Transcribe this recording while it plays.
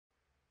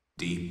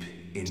Deep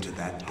into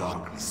that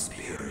darkness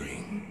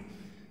peering,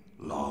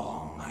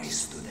 long I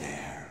stood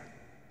there,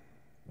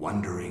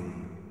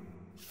 wondering,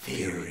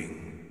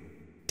 fearing,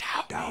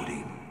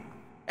 doubting.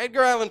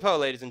 Edgar Allan Poe,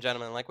 ladies and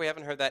gentlemen. Like we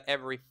haven't heard that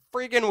every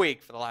freaking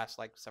week for the last,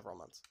 like, several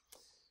months.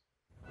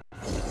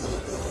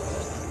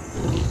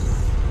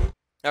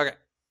 Okay,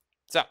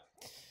 so,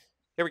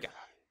 here we go.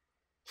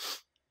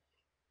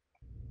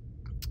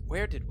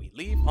 Where did we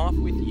leave off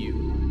with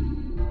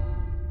you?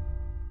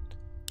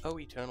 Oh,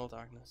 eternal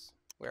darkness.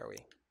 Where are we?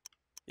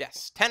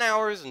 Yes, 10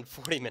 hours and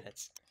 40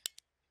 minutes.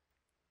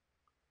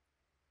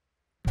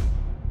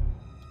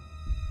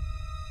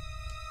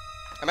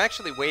 I'm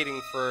actually waiting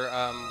for,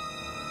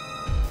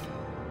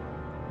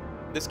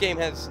 this game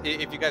has,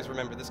 if you guys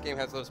remember, this game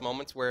has those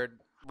moments where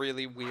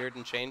really weird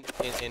and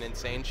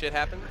insane shit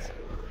happens.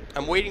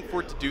 I'm waiting for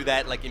it to do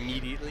that, like,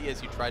 immediately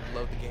as you try to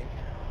load the game.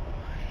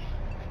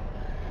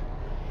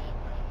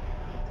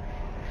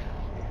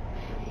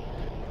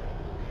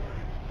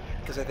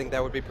 Because I think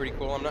that would be pretty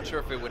cool. I'm not sure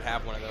if it would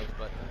have one of those,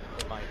 but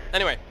it might.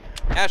 Anyway,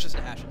 ashes to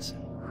ashes.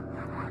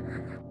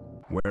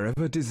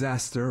 Wherever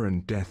disaster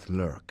and death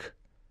lurk,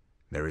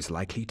 there is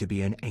likely to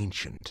be an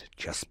ancient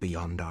just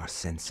beyond our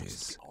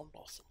senses,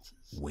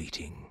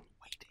 waiting.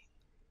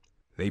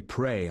 They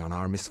prey on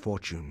our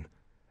misfortune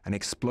and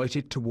exploit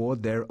it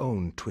toward their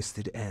own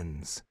twisted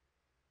ends.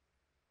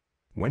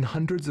 When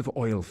hundreds of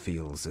oil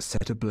fields are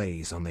set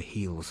ablaze on the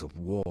heels of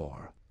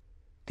war,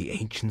 the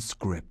ancient's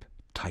grip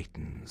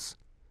tightens,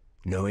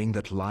 knowing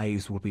that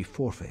lives will be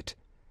forfeit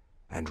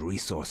and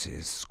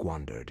resources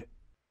squandered.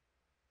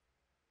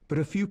 But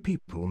a few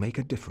people make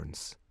a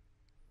difference.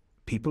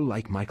 People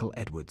like Michael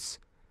Edwards,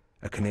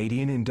 a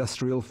Canadian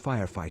industrial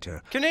firefighter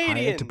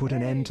hired to put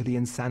an end to the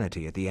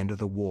insanity at the end of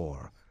the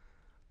war.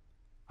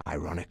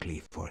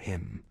 Ironically for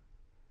him,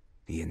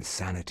 the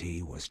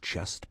insanity was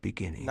just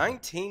beginning.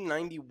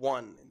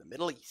 1991 in the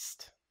Middle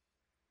East.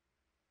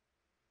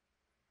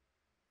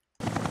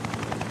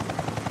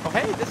 Oh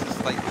hey, this is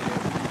like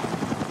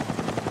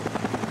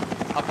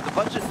up the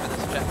budget for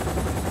this chapter.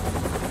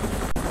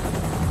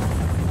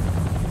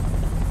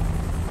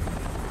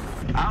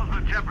 How's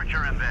the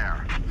temperature in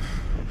there?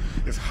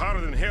 It's hotter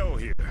than hell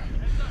here.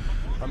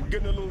 I'm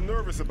getting a little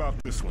nervous about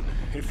this one.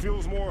 It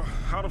feels more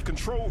out of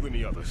control than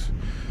the others.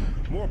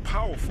 More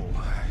powerful.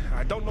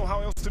 I don't know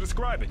how else to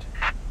describe it.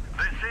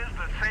 This is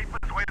the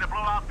safest way to blow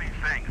out these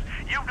things.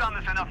 You've done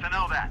this enough to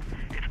know that.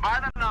 It's by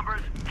the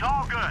numbers. It's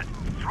all good.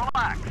 Just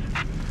relax.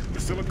 The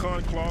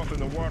silicone cloth and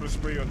the water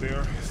spray are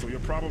there, so you're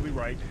probably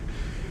right.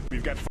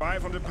 We've got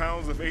 500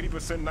 pounds of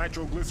 80%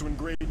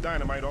 nitroglycerin-grade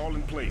dynamite all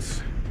in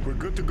place. We're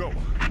good to go.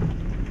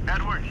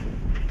 Edwards,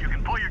 you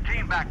can pull your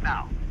team back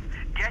now.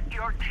 Get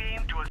your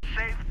team to a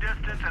safe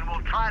distance and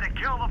we'll try to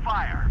kill the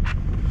fire.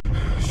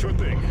 Sure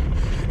thing.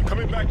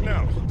 Coming back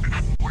now.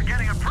 We're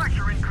getting a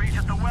pressure increase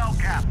at the well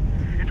cap.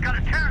 It's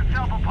gonna tear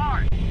itself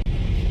apart.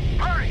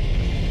 Hurry!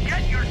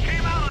 Get your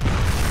team out!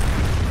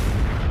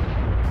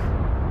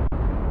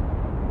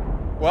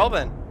 Well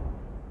then.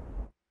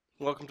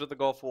 Welcome to the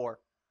Gulf War.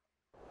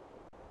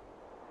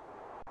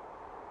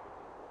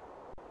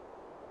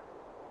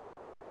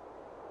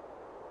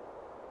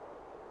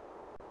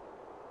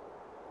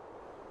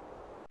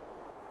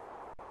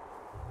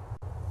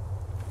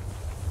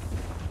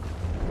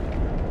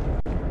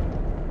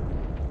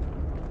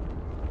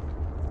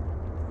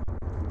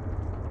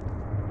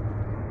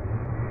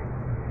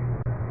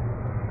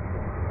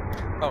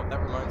 Oh,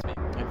 that reminds me.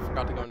 I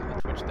forgot to go into the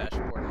Twitch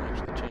dashboard and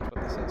actually change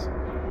what this is.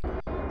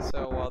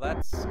 So while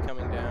that's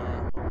coming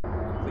down, I'll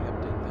quickly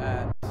update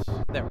that.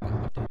 There we go,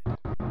 updated.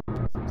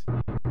 Perfect.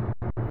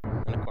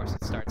 And of course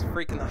it starts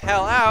freaking the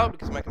hell out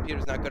because my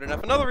computer's not good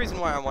enough. Another reason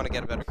why I want to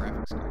get a better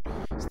graphics card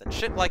is that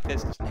shit like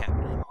this doesn't happen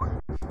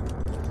anymore.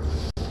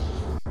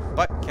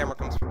 But camera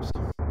comes first.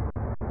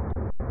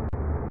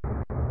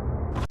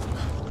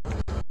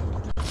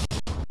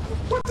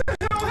 What the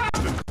hell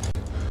happened?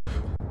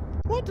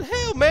 What the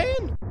hell,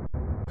 man?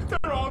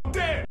 They're all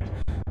dead.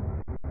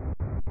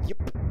 Yep.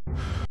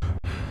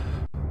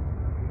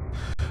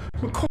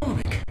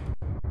 McCormick.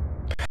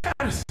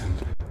 Patterson.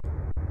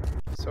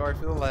 Sorry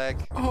for the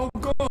lag. All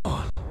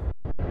gone.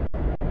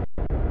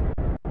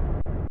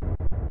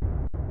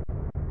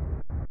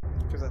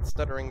 Because that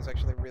stuttering is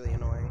actually really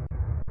annoying.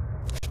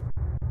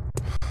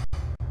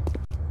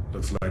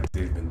 Looks like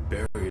they've been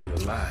buried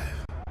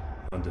alive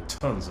under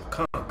tons of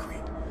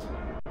concrete.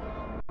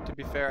 To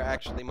be fair,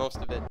 actually, most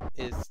of it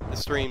is the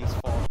stream's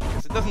fault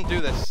because it doesn't do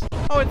this.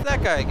 Oh, it's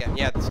that guy again.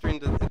 Yeah,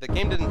 the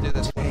game didn't do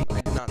this when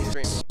I did not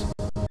stream.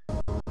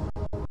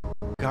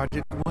 Guard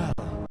it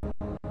well.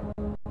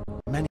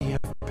 Many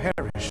have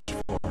perished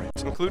for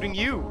it. Including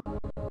you.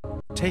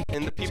 Take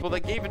and the people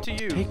that gave it to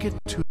you. Take it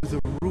to the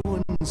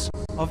ruins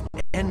of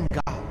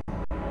Engal.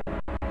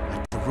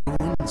 At the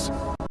ruins,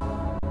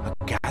 a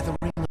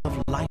gathering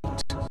of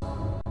light.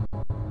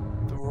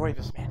 The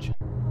Roivas Mansion.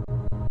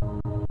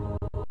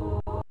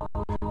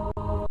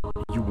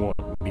 You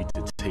want me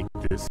to take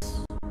this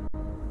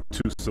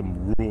to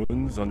some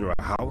ruins under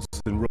a house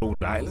in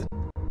Rhode Island?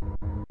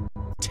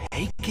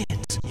 Take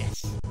it.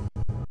 Yes.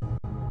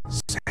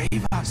 Say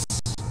save us.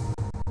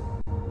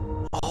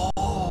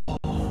 Oh.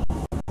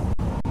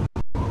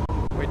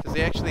 Wait, does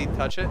he actually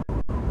touch it?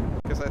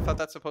 Because I thought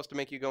that's supposed to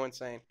make you go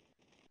insane.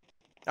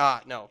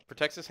 Ah, no.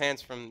 Protects his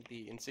hands from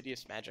the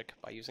insidious magic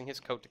by using his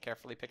coat to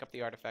carefully pick up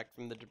the artifact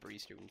from the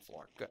debris-strewn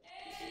floor. Good.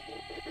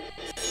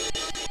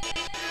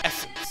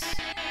 Essence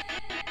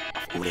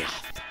of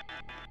Uriath.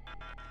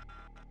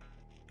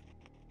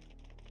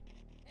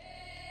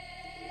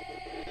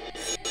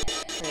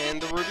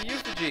 And the ruby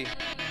effigy.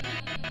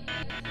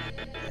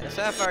 And a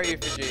sapphire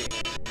effigy.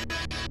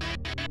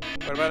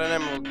 What about an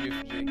emerald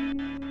effigy?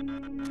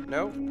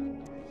 No?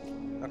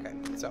 Okay,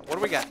 so what do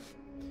we got?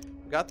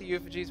 We got the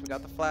effigies, we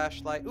got the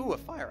flashlight. Ooh, a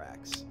fire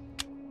axe.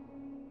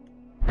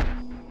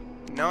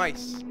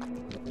 Nice.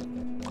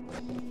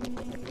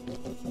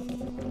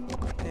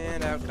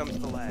 And out comes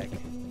the lag.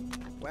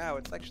 Wow,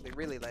 it's actually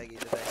really laggy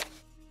today.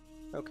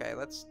 Okay,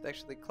 let's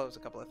actually close a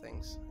couple of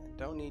things. I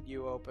don't need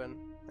you open.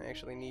 I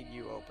actually need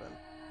you open.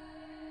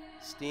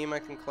 Steam I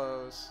can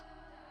close.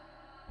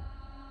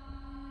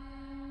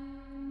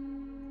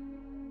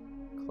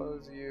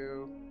 Close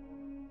you.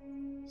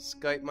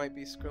 Skype might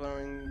be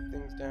slowing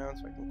things down,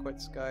 so I can quit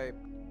Skype.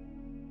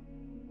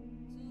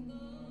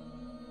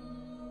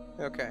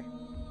 Okay.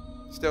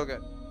 Still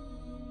good.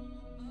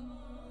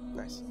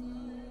 Nice.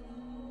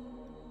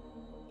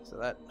 So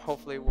that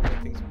hopefully will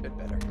make things a bit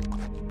better.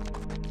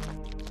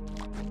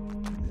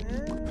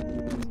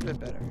 It's a bit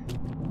better.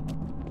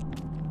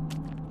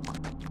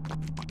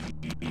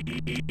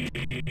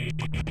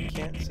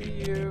 Can't see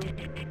you.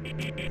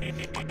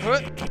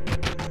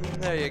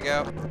 There you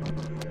go.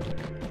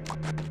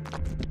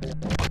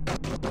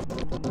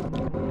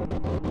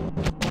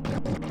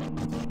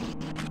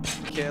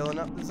 Killing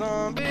up the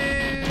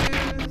zombies.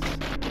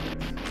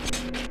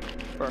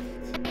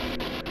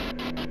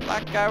 Perfect.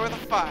 Black guy with a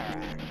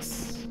fire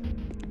axe.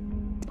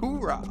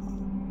 Hoorah!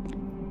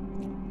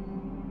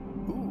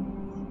 Ooh.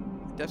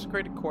 A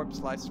desecrated corpse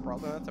lies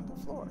sprawled on the temple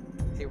floor.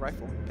 A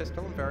rifle,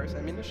 pistol, and various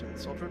ammunition. The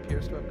soldier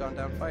appears to have gone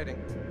down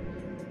fighting.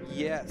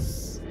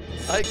 Yes.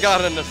 I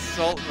got an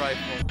assault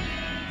rifle.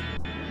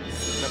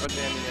 And a bunch of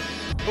ammunition.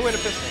 Ooh, and a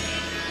pistol.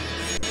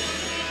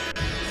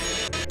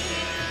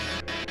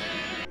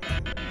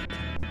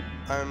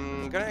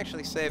 I'm gonna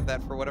actually save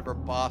that for whatever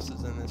boss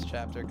is in this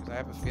chapter, because I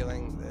have a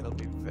feeling that it'll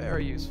be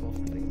very useful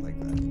for things like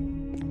that.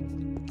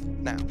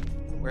 Now,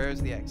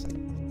 where's the exit?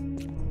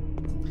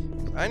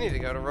 I need to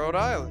go to Rhode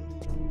Island.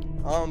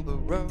 On the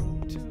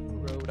road to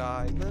Rhode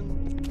Island.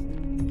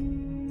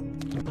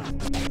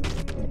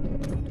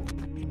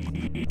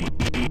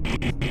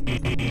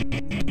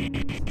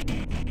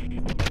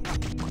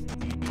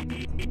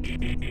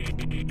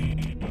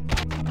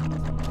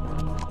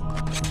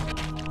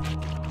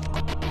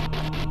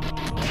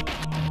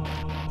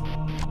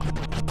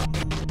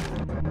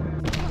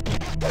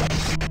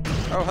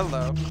 Oh,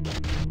 hello.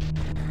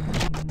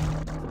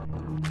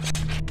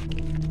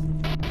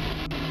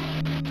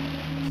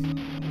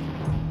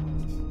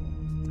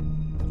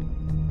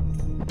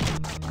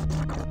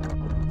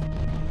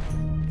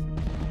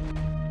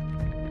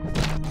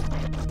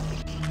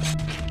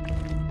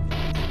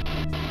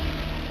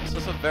 This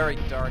is very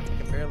dark. You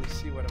can barely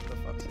see whatever the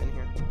fuck's in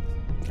here.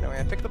 Anyway,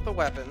 I picked up the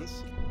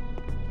weapons.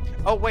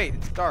 Oh, wait,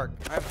 it's dark.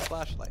 I have a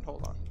flashlight.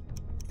 Hold on.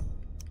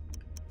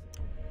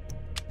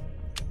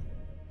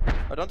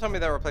 Oh, don't tell me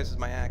that replaces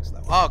my axe,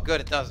 though. Oh,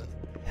 good, it doesn't.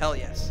 Hell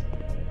yes.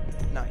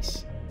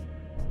 Nice.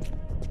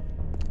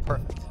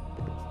 Perfect.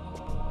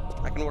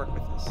 I can work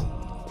with this.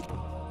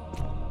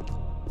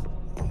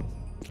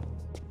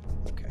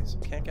 Okay, so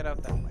can't get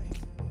out that way.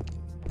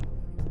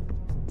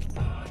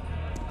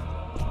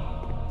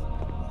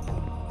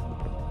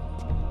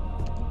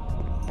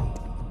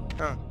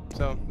 Huh,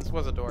 so this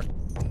was a door.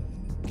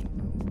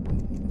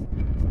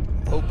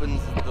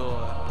 Opens the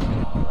door.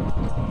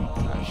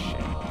 Oh,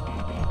 shit.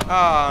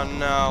 Oh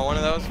no, one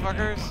of those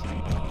fuckers?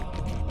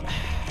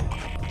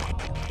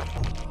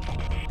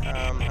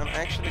 I'm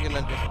actually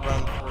gonna just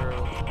run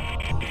through.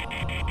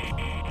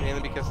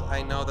 Mainly because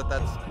I know that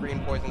that's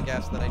green poison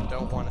gas that I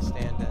don't want to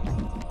stand in.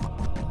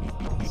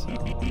 So,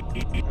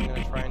 I'm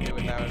gonna try and do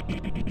without it.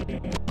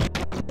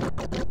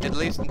 At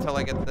least until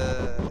I get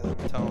the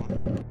tome.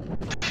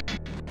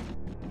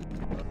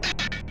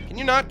 Can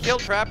you not kill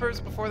trappers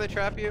before they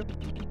trap you?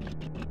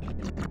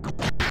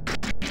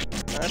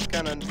 That's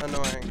kind of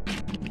annoying.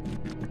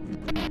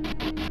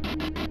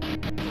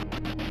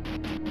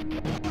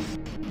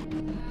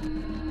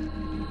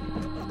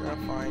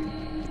 Fine.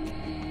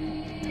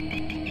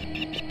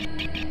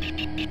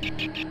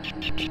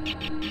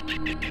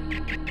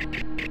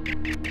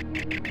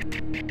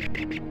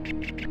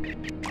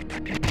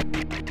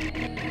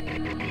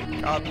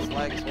 God, this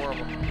lag is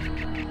horrible.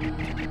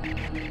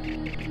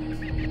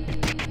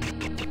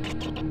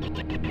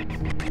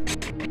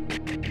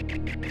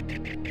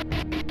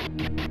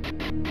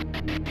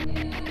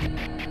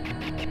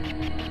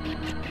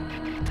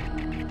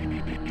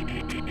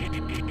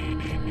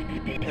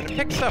 And it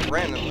picks up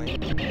randomly.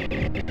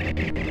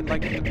 It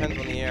like it depends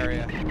on the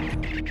area.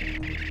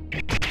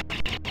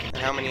 And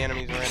how many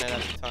enemies are in it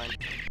at the time.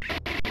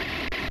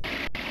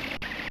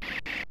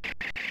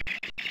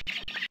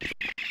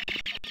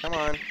 Come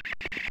on.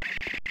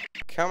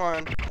 Come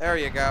on. There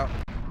you go.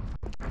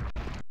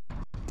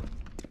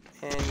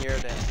 And you're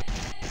dead.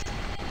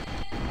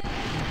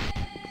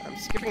 I'm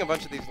skipping a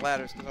bunch of these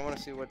ladders because I want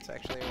to see what's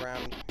actually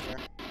around here.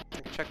 I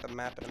can check the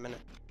map in a minute.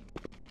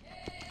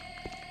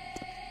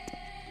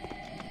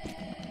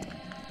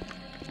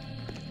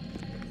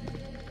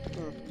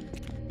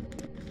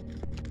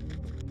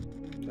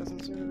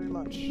 Doesn't seem to be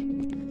much.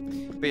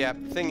 But yeah,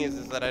 the thing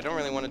is that I don't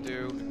really want to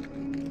do...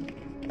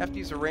 I have to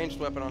use a ranged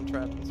weapon on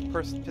traps.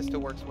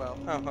 Pistol works well.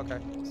 Oh, okay.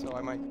 So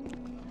I might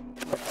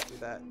do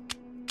that.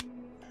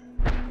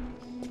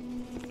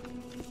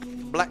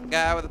 Black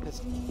guy with a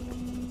pistol.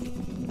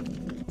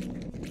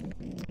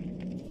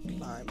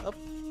 Climb up.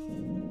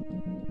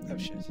 Oh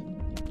shit.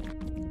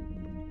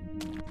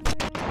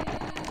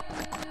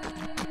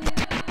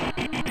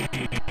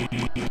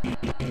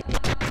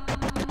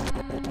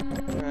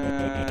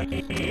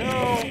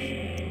 No!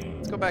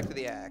 Let's go back to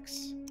the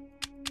axe.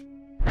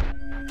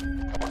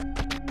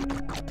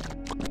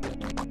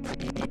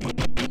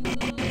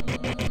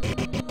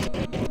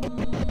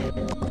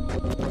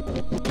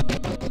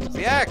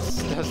 The axe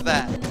does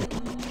that.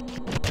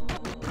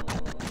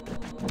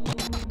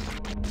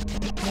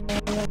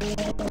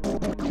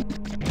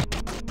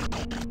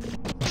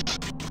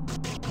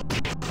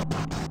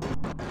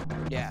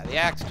 Yeah, the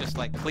axe just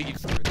like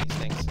cleaves through these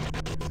things.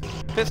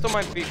 Pistol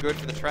might be good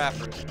for the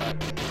trappers, but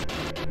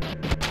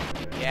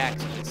the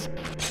axe just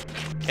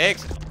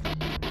takes it.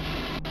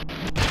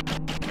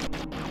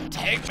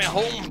 Take me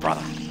home,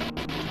 brother.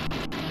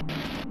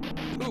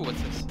 Ooh,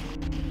 what's this?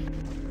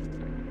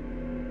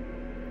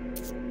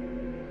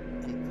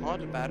 An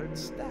odd battered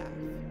staff.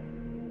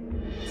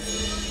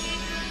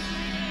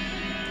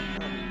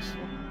 That'll be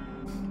useful.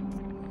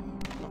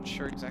 Not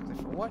sure exactly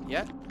for what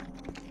yet.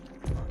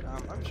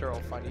 I'm sure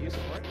I'll find a use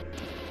for it.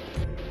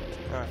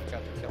 Oh, I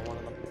forgot to kill one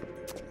of them.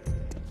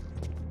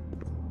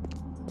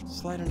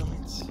 Slight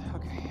annoyance.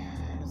 Okay.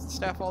 Is the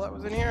staff all that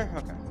was in here?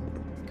 Okay.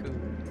 Cool.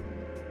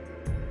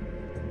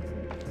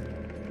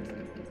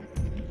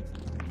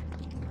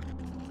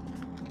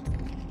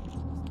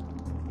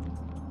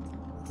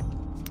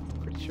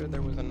 Pretty sure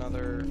there was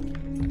another...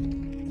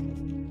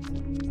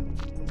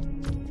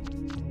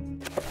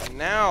 And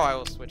now I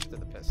will switch to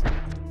the pistol.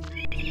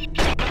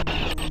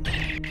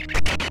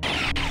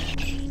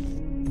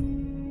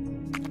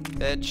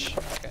 Bitch.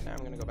 Okay, now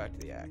I'm gonna go back to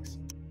the axe.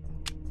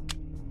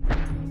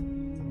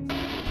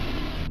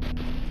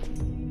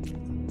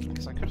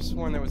 Because I could have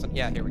sworn there was a...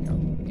 Yeah, here we go.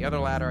 The other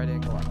ladder I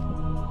didn't go up.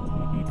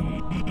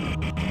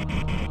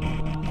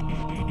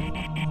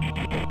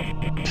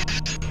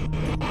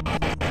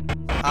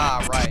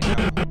 Ah, right.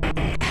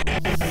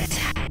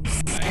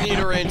 I need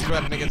a ranged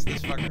weapon against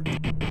this fucker.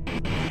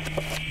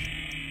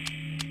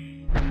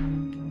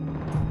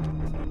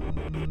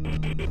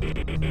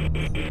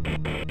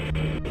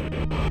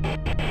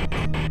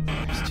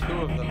 There's two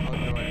of them. Oh,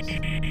 joys.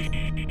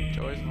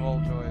 Joys of all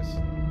joys.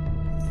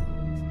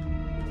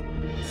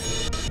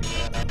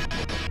 Yeah, no.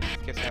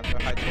 Guess I have to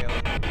hightail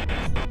it.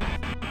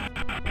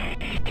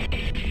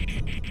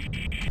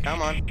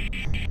 Come on.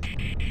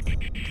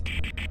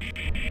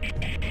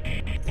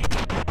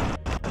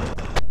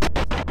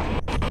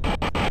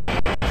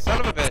 Son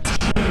of a bitch.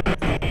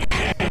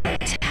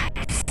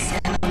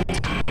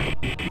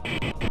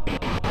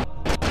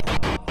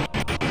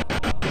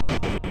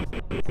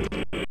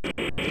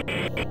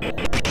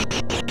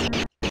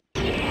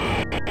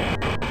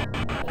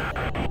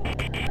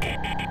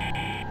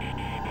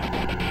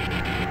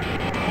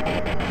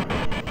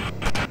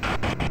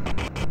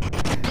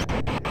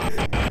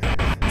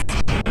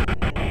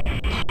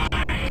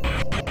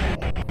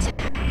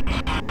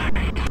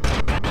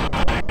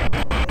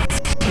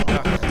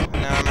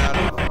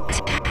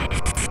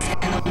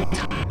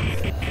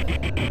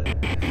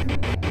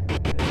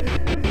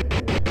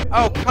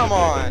 Oh, come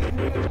on!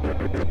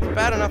 It's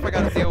bad enough I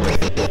gotta deal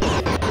with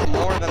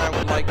more than I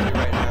would like to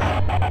right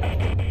now.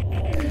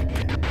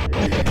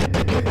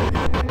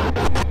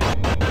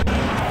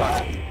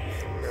 Fuck.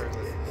 Where is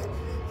it?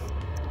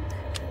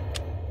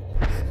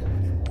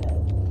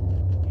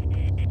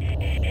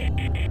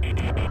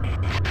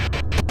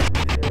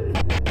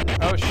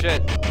 Oh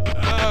shit.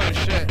 Oh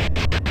shit.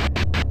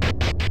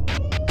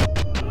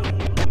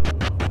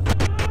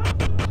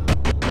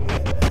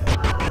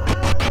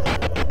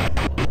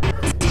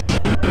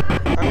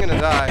 I'm gonna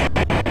die.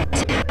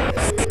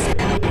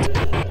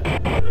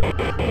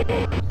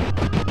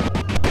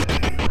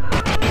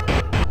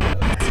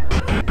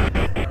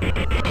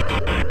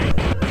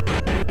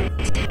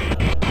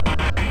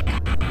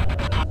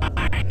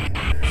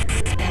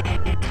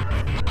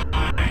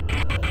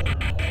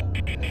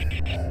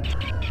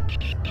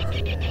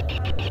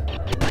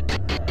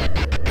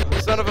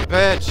 Son of a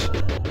bitch.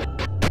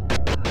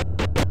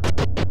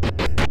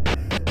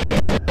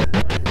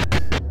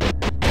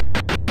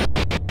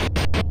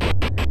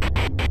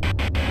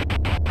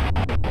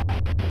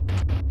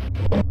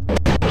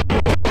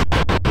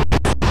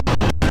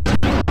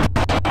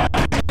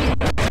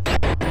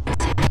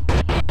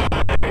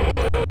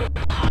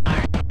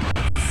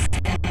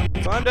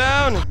 Calm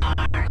down.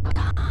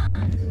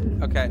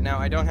 Okay, Okay, now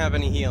I don't have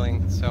any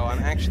healing, so I'm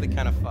actually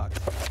kind of fucked.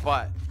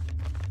 But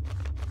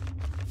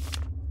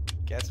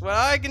guess what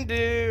I can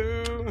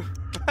do?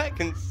 I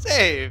can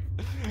save.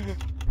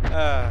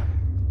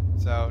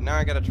 So now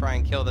I gotta try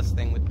and kill this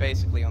thing with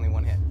basically only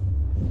one hit.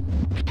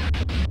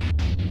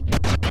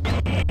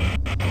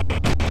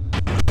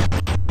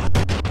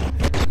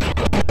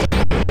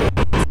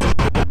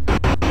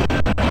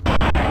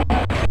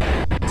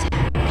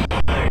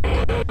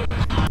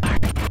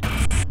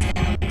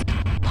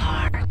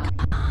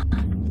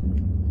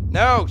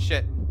 No,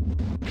 shit.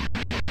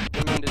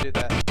 Didn't mean to do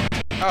that.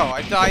 Oh,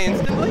 I die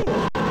instantly?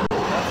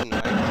 That's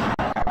annoying.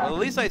 Okay, well, at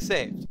least I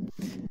saved.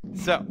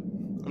 So,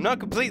 I'm not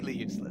completely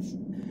useless.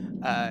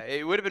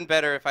 It would have been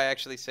better if I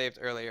actually saved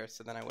earlier,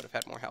 so then I would have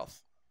had more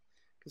health.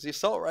 Because the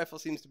assault rifle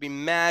seems to be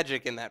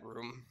magic in that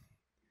room.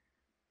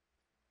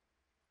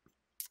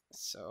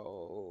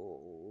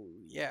 So,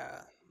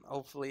 yeah.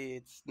 Hopefully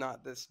it's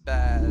not this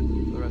bad for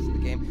the rest of the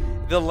game.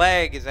 The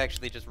lag is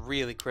actually just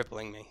really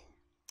crippling me.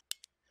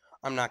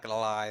 I'm not gonna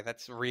lie,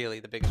 that's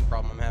really the biggest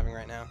problem I'm having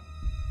right now.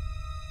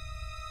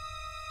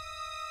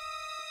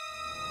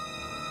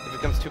 If it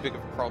becomes too big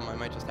of a problem, I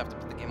might just have to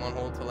put the game on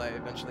hold till I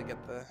eventually get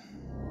the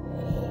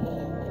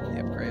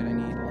upgrade I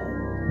need.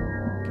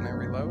 Can I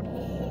reload?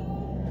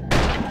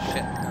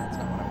 Shit, no, that's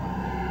not what I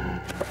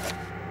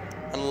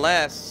want.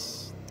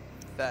 Unless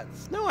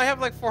that's... No, I have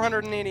like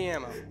 480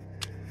 ammo.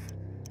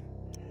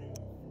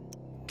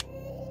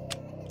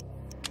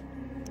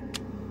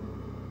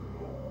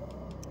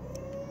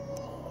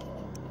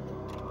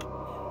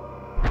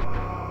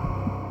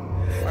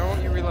 Why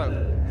won't you reload?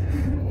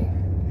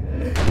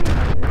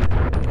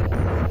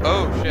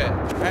 Oh shit.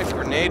 Nice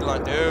grenade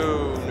launch.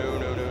 No, no,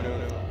 no, no, no,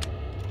 no.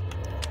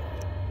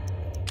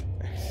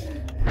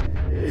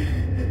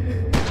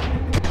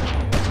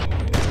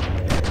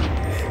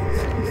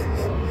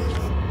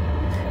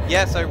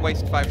 Yes, I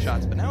wasted 5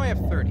 shots, but now I have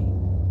 30.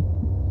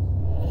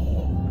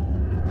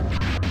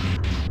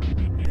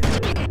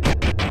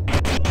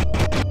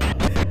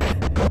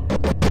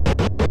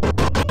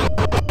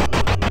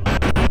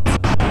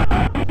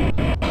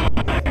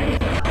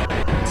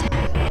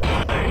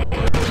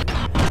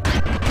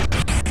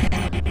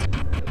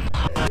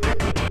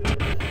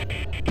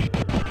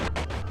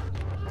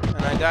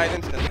 Died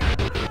instantly.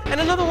 And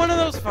another one of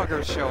those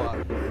fuckers show up.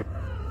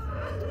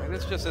 Like,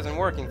 this just isn't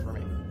working for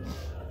me.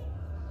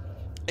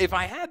 If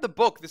I had the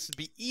book, this would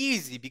be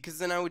easy, because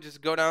then I would just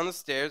go down the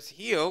stairs,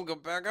 heal, go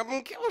back up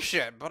and kill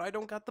shit. But I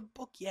don't got the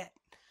book yet.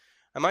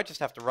 I might just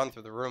have to run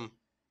through the room.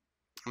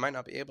 I might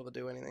not be able to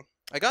do anything.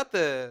 I got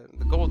the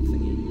gold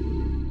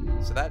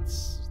thingy. So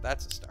that's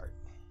a start.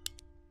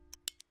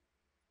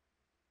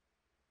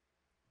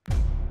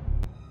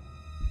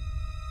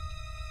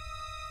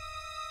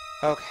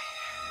 Okay.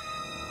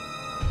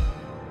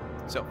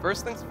 So,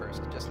 first things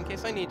first, just in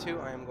case I need to,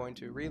 I am going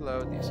to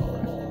reload the assault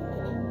rifle.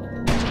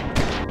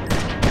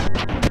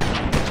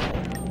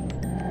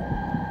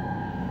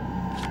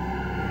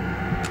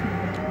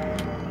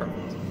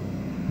 Perfect.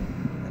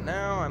 And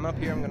now I'm up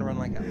here, I'm going to run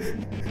like hell.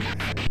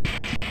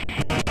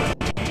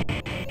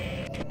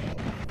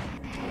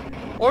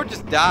 Or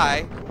just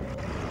die.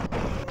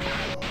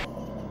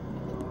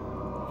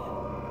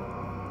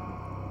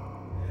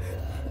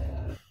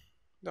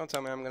 Don't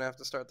tell me I'm going to have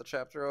to start the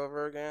chapter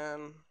over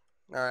again.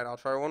 Alright, I'll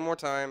try one more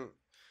time,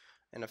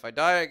 and if I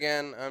die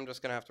again, I'm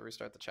just gonna have to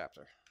restart the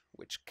chapter,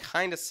 which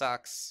kinda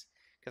sucks,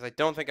 because I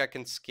don't think I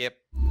can skip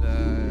the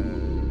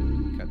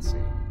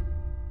cutscene.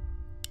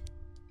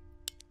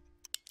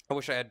 I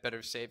wish I had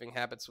better saving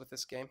habits with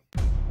this game.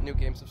 New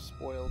games have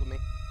spoiled me.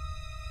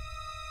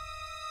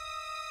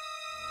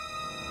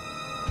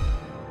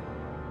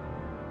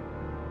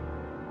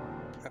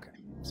 Okay,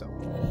 so,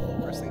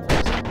 first thing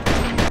first.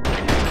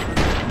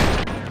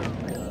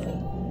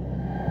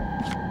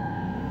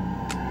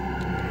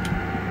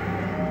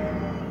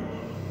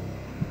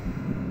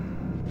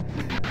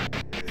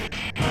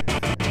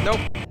 Nope.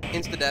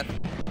 Insta-death.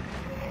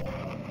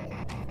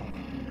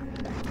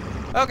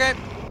 Okay.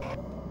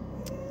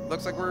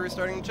 Looks like we're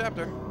restarting the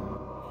chapter.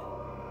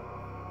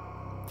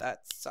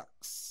 That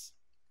sucks.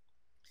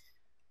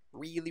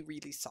 Really,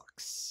 really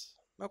sucks.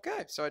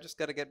 Okay, so I just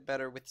gotta get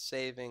better with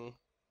saving.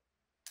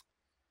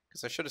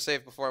 Because I should have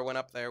saved before I went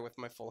up there with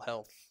my full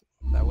health.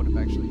 That would have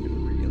actually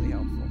been really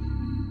helpful.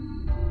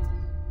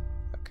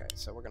 Okay,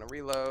 so we're gonna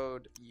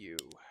reload you.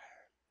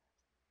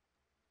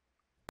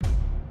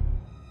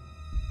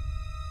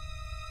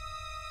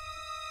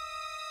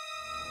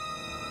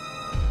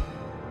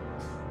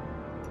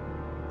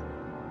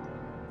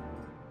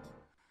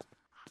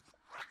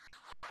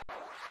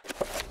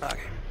 Okay.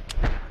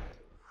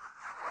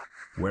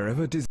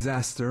 Wherever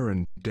disaster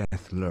and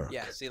death lurk,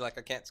 Yeah, see, like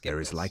I can't skip there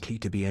is this. likely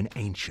to be an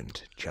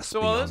ancient just So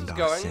while beyond this is our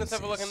going, senses, let's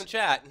have a look in the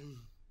chat.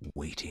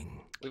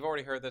 waiting. We've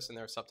already heard this in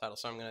their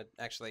subtitles, so I'm going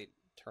to actually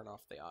turn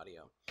off the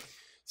audio.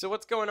 So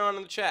what's going on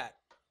in the chat?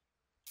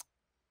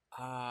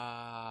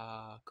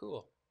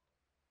 Cool.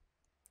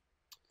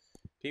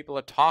 People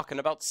are talking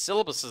about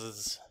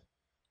syllabuses.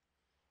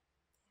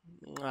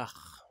 Ugh,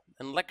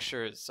 And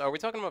lectures. Are we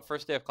talking about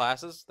first day of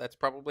classes? That's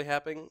probably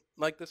happening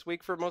like this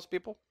week for most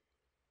people.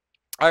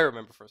 I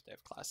remember first day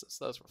of classes.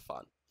 Those were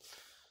fun.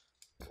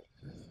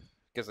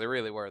 Because they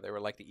really were. They were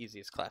like the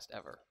easiest class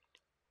ever.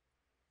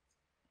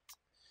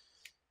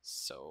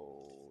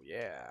 So,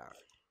 yeah.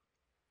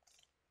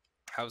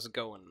 How's it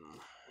going?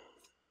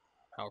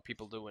 How are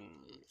people doing?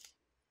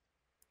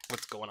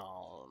 What's going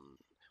on?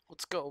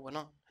 What's going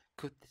on?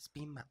 Could this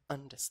be my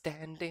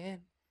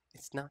understanding?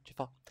 It's not your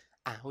fault.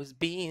 I was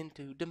being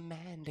too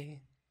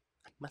demanding.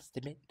 I must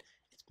admit,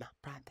 it's my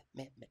pride that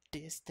made me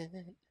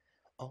distant.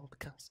 All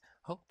because I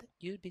hope that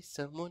you'd be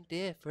someone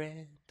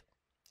different.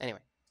 Anyway.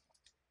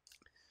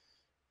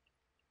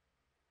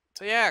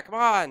 So yeah, come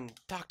on.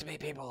 Talk to me,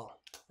 people.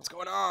 What's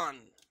going on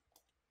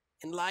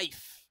in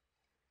life?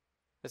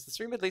 Has the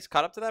stream at least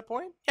caught up to that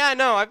point? Yeah,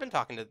 no, I've been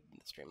talking to the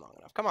stream long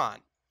enough. Come on.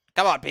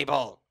 Come on,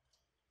 people.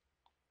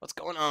 What's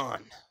going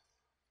on?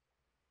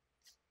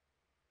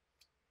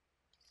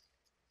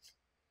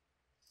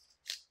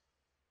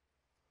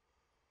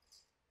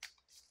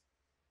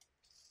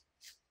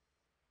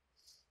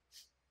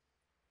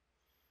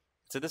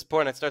 So at this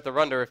point, I start to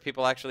wonder if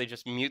people actually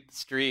just mute the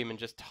stream and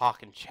just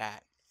talk and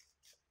chat.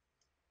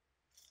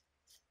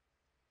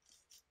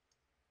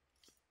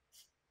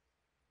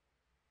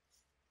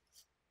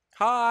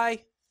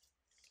 Hi.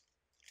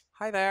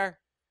 Hi there.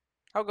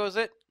 How goes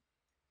it?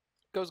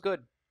 Goes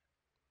good.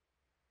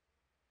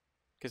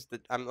 Because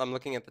I'm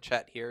looking at the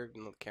chat here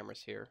and the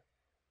camera's here.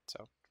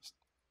 So just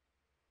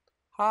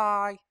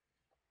hi.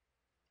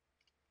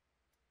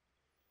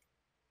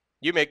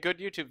 You make good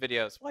YouTube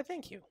videos. Why,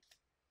 thank you.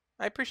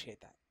 I appreciate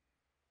that.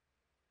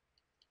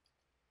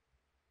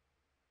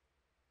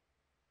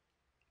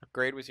 What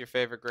grade was your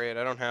favorite grade?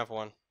 I don't have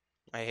one.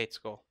 I hate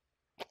school.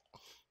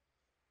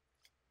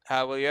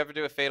 Will you ever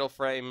do a Fatal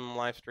Frame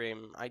live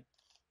stream? I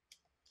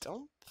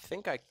don't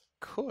think I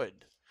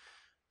could.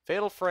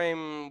 Fatal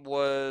Frame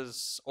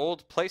was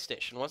old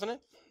PlayStation, wasn't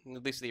it?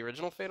 At least the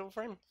original Fatal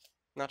Frame?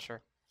 Not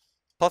sure.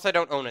 Plus, I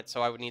don't own it,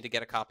 so I would need to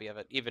get a copy of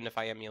it, even if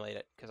I emulate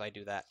it, because I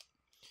do that.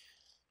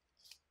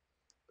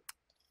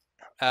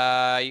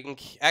 You can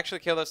actually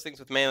kill those things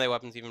with melee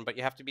weapons even, but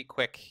you have to be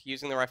quick.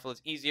 Using the rifle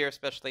is easier,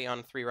 especially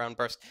on 3-round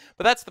bursts.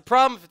 But that's the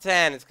problem,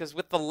 Fatan, is because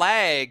with the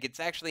lag, it's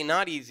actually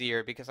not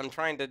easier, because I'm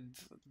trying to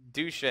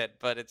do shit,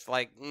 but it's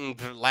like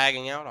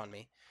lagging out on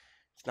me.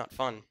 It's not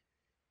fun.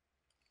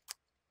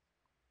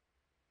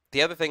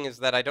 The other thing is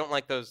that I don't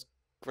like those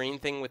green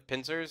thing with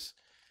pincers,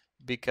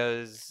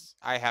 because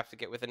I have to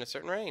get within a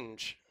certain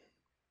range.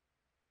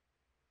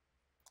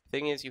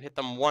 Thing is, you hit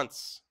them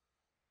once.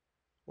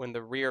 When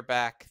the rear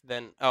back,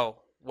 then...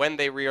 Oh, when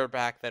they rear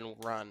back, then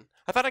run.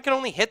 I thought I could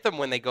only hit them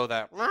when they go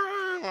that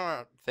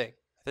thing.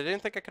 I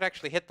didn't think I could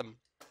actually hit them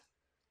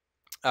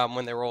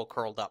when they were all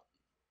curled up.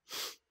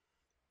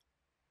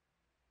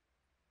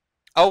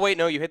 Oh, wait,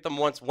 no, you hit them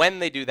once when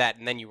they do that,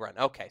 and then you run.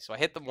 Okay, so I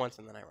hit them once,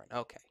 and then I run.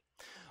 Okay.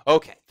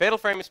 Okay, Fatal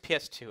Frame is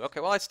PS2.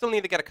 Okay, well, I still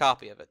need to get a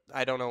copy of it.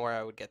 I don't know where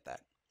I would get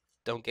that.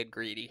 Don't get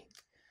greedy.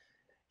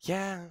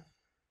 Yeah.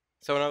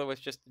 So, in other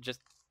words, just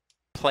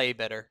play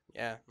better.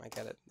 Yeah, I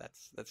get it.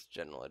 That's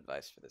general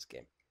advice for this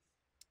game.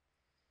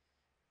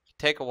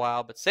 Take a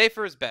while, but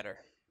safer is better.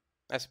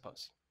 I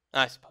suppose.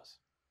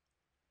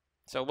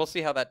 So we'll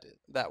see how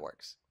that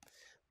works.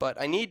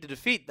 But I need to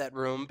defeat that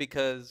room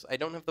because I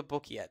don't have the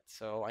book yet.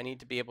 So I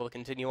need to be able to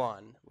continue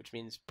on, which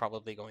means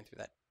probably going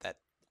through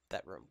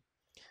that room.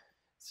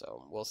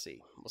 So we'll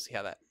see. We'll see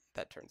how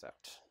that turns out.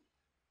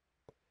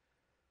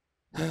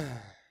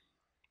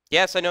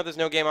 Yes, I know there's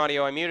no game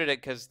audio. I muted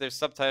it because there's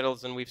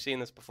subtitles, and we've seen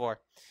this before.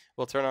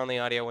 We'll turn on the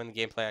audio when the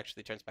gameplay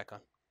actually turns back on.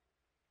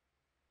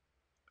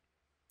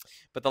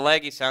 But the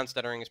laggy sound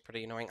stuttering is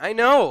pretty annoying. I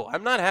know.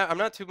 I'm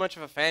not too much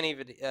of a fan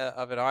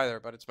of it either.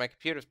 But it's my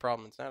computer's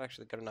problem. It's not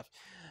actually good enough.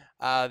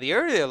 The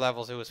earlier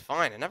levels, it was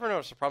fine. I never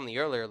noticed a problem in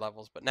the earlier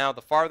levels. But now,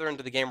 the farther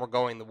into the game we're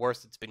going, the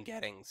worse it's been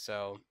getting.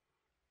 So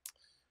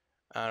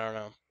I don't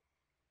know.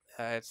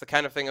 It's the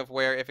kind of thing of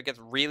where if it gets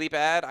really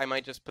bad, I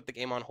might just put the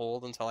game on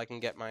hold until I can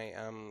get my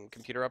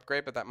computer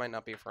upgrade, but that might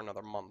not be for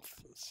another month,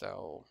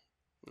 so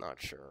not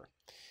sure.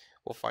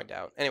 We'll find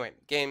out. Anyway,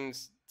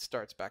 games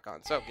starts back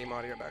on. So, game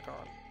audio back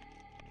on.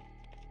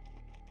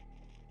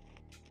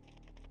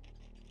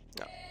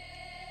 No.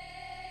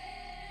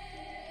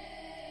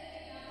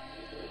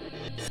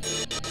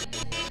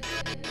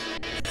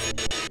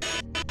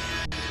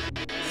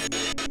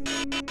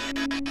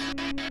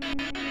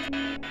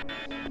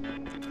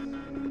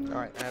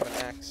 Alright, I have an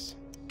axe.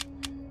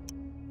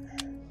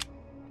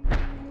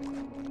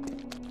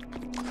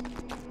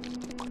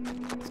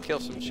 Let's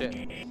kill some shit.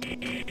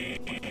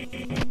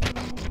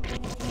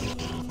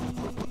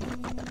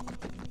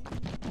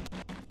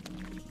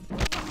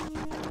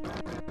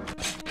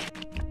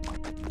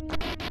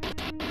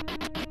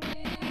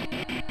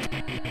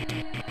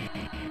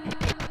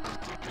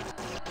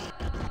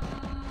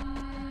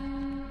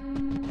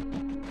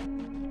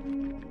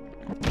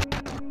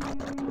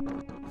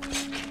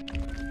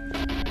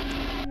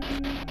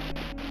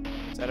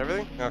 Is that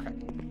everything? Okay.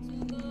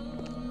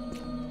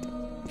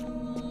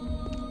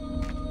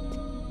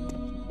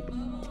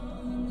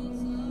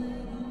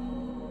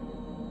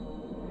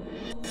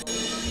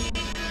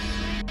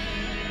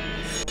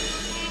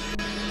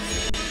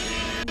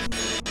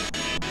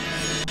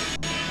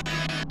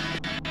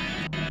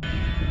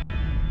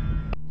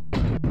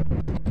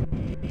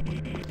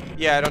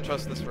 Yeah, I don't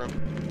trust this room.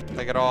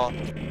 Like, at all.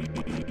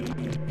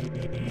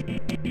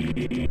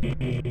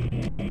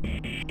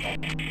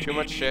 Too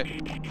much shit.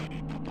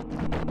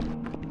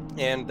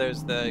 And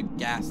there's the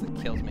gas that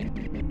kills me.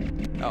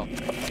 Oh.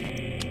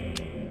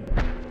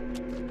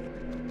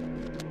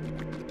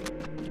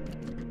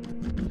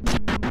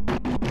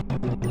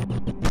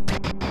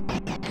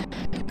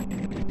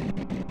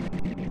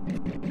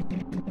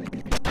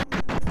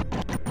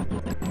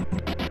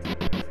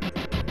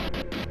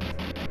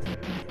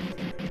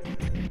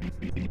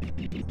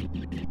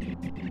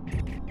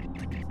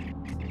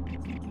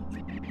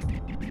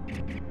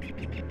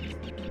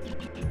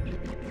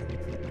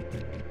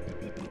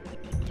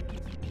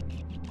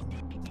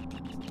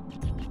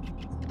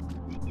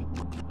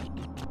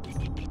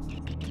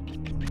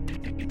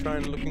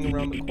 Trying looking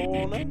around the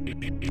corner.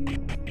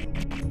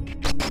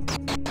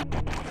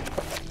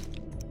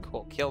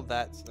 Cool, killed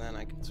that, so then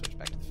I can switch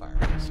back to the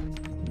firehouse.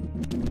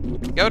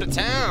 Go to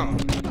town!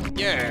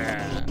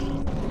 Yeah!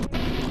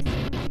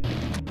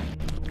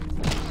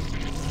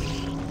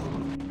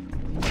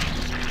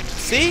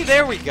 See,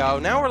 there we go.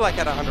 Now we're like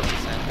at 100%.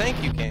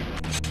 Thank you, game.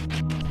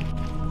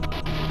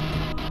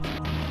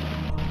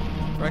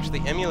 We're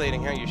actually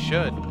emulating how you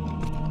should.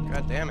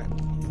 God damn it.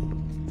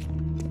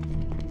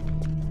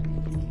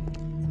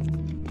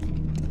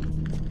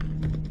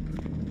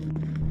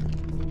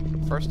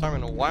 First time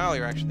in a while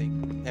you're actually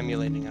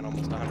emulating at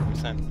almost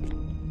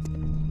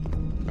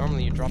 100%.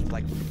 Normally you drop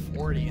like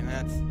 40 and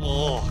that's...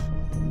 ugh.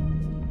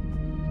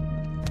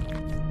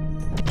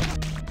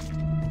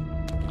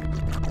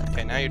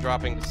 Okay, now you're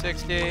dropping to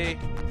 60. You're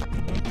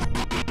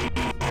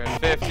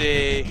at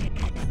 50.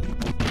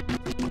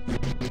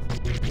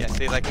 Yeah,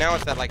 see, like now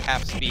it's at like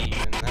half speed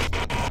and that's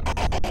not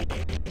fun.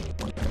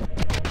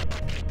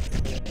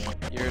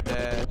 You're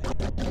dead.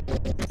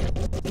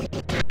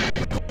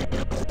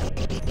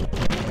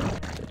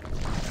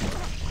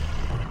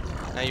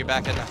 Now you're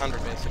back at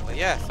 100 basically.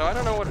 Yeah, so I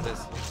don't know what it is.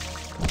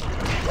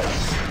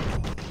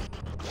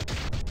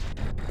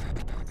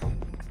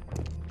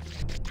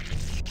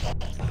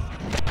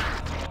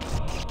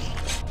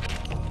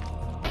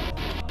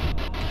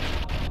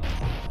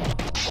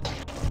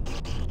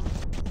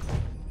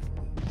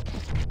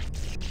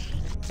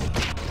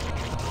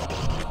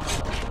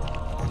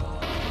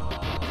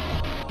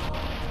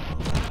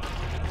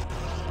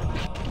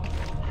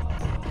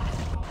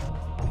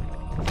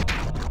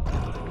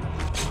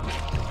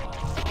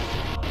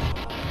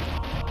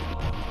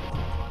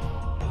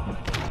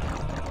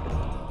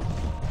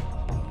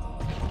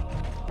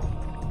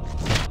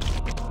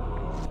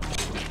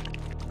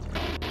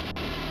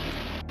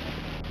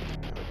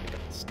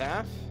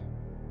 Staff.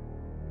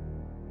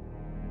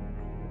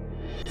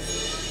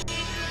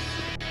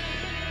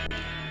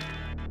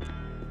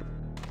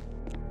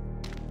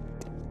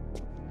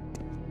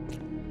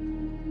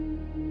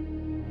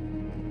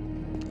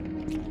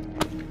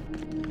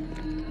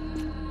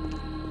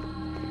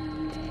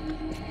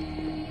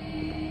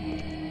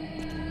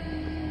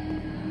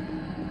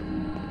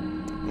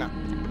 No.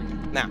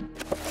 Now,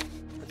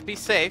 let's be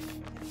safe.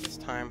 This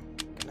time,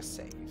 I'm gonna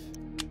save.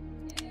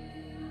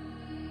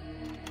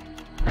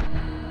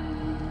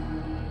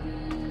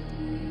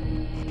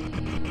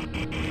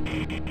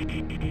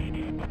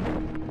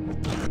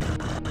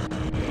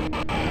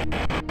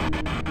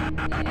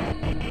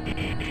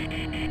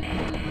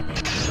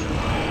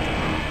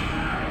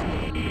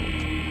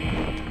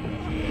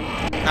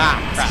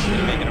 Ah, crap,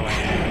 didn't make it away.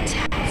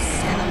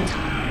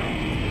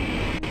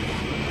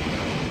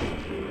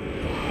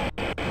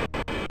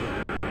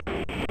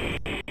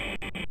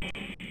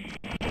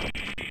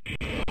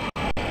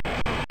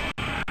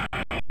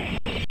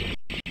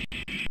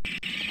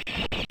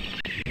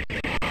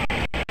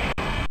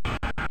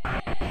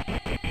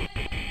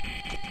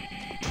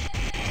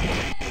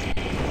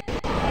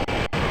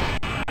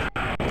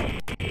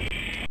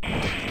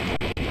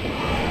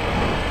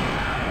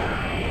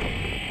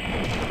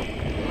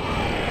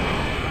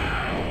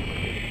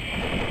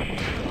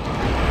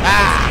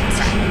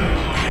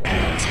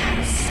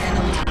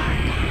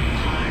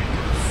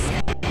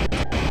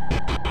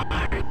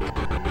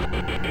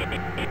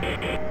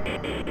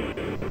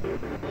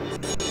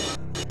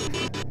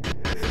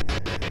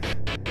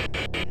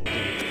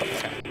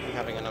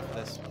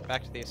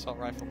 Back to the assault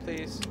rifle,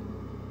 please.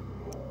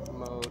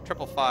 Mode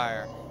triple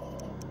fire.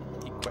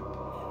 Equip.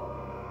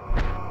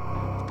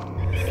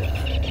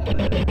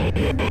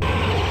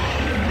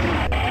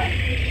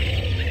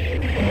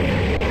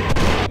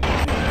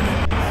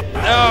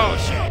 No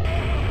shit.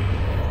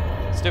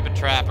 Stupid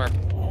trapper.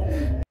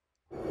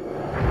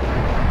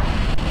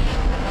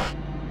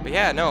 But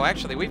yeah, no,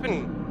 actually, we've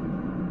been...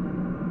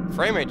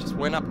 frame rate just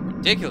went up a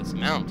ridiculous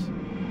amount.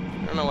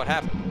 I don't know what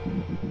happened.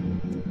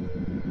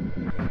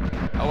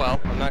 Oh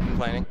well, I'm not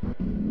complaining.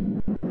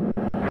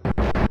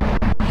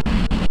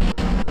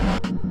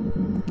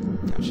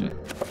 Oh shit.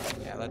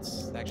 Yeah,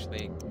 let's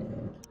actually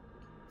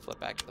flip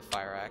back to the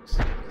fire axe.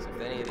 Because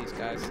if any of these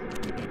guys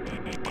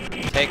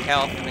take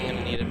health, I'm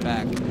gonna need it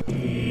back.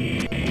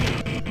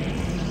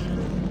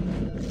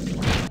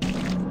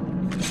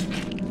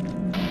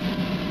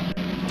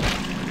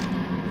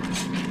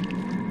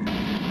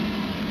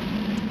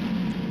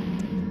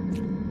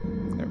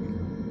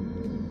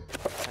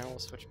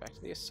 switch back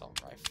to the assault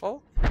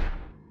rifle.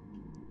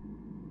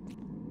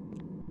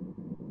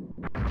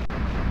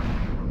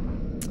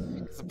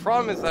 The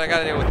problem is that I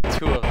gotta deal with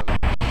two of them.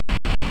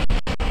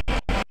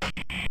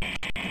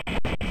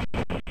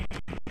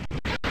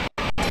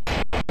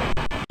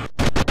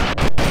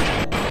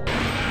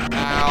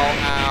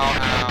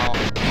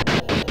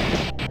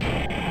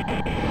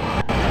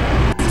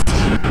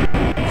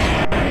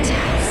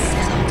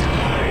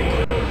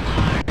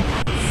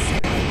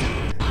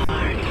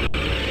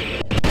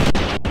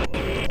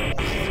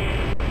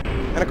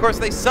 And of course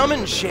they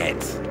summon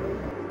shit!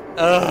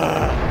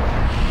 Ugh.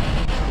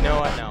 You know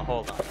what? No,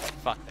 hold on.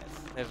 Fuck this.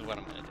 This is what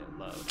I'm gonna do.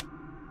 Load.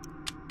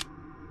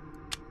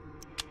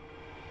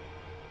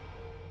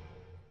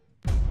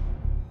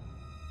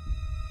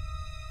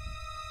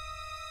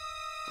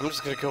 I'm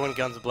just gonna go in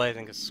guns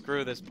blazing because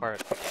screw this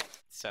part.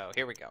 So,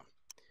 here we go.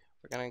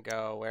 We're gonna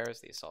go, where's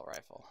the assault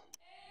rifle?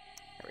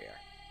 Here we are.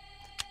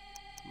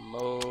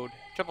 Mode,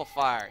 triple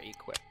fire,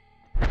 equip.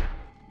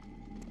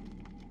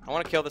 I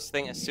want to kill this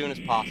thing as soon as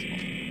possible.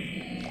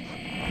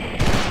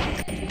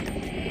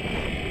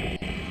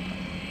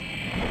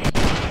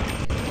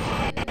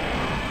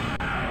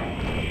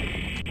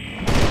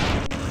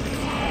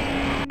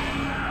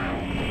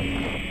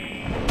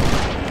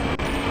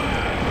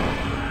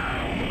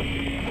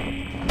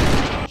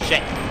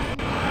 Shit.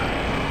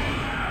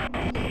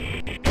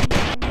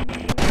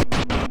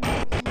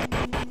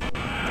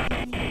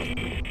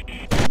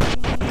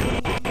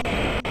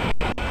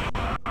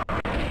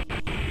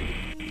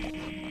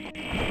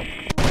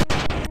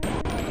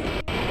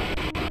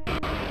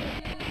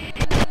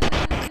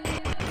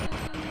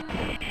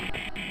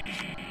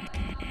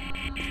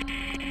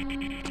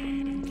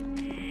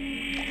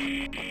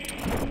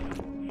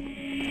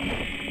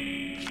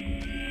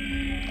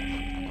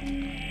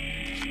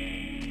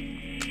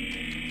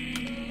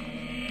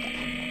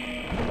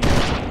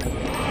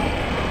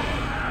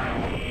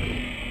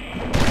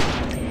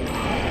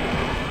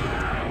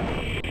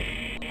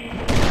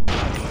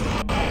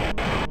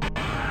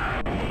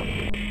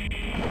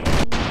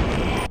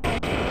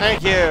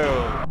 Thank you!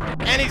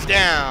 And he's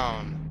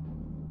down!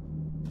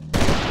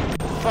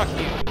 Fuck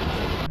you.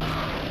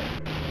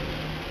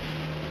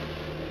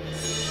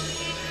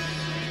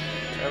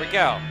 There we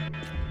go.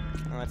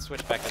 Now let's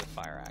switch back to the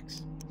fire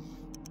axe.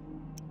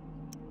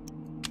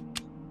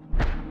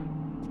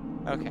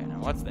 Okay, now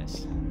what's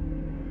this?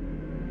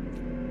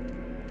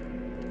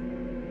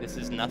 This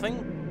is nothing?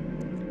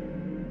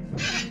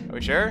 Are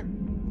we sure?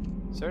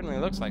 Certainly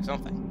looks like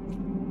something.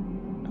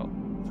 Oh,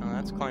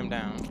 let's climb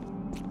down.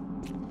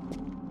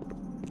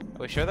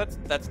 Are we sure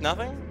that's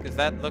nothing? Because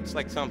that looks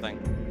like something.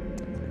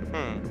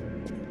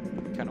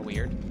 Kind of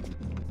weird.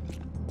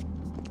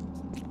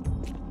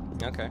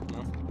 Okay,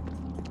 well.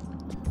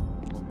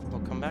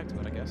 We'll come back to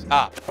it, I guess.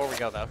 Ah, before we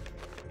go, though.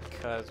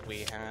 Because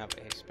we have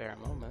a spare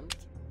moment.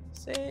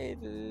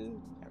 Save it.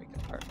 There we go,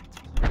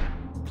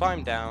 perfect.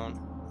 Climb down.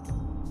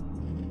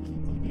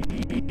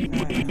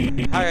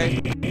 Hi.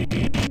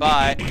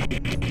 Bye.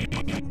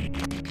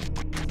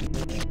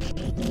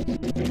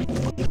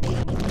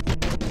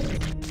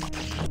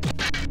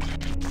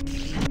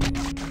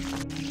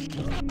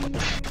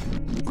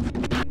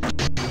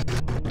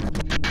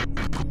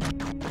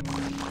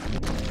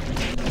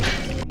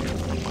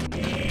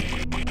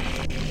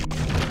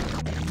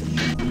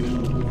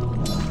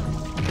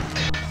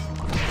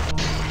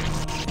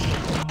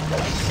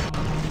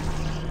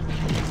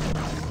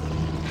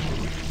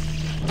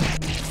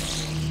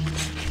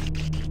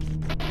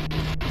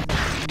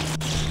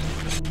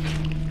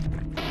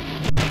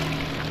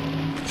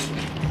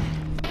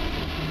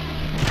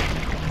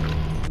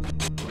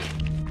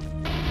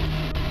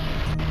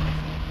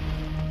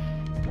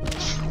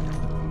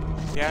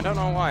 Yeah, I don't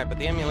know why, but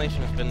the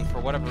emulation has been, for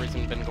whatever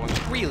reason, been going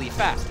really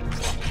fast in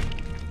this level.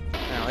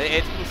 Now,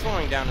 it's been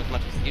slowing down as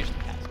much as it usually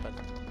has, but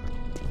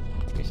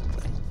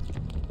recently.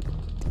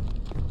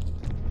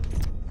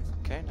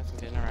 Okay, nothing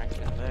to interact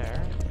with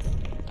there.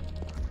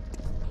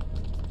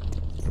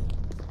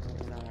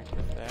 Interact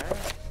with there.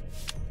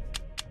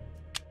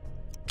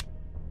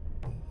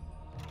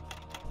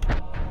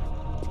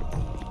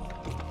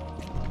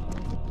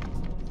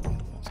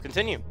 Let's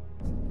continue.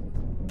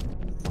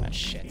 Ah,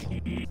 shit.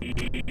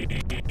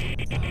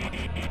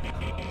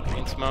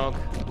 Green smoke.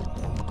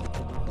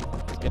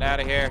 Let's get out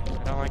of here.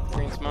 I don't like the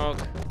green smoke.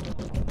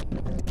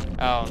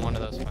 Oh, and one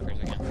of those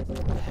fuckers again.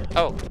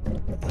 Oh!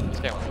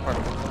 Stairwell.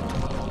 Perfect.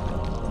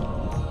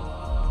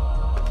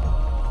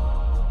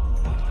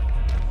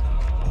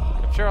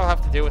 I'm sure I'll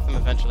have to deal with them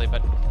eventually,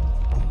 but...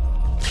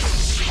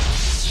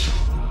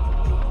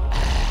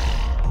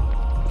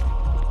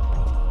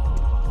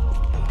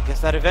 I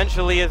guess that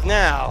eventually is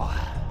now.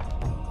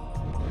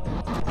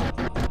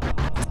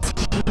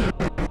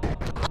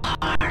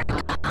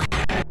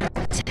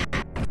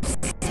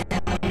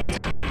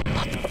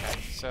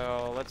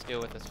 So let's deal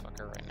with this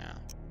fucker right now.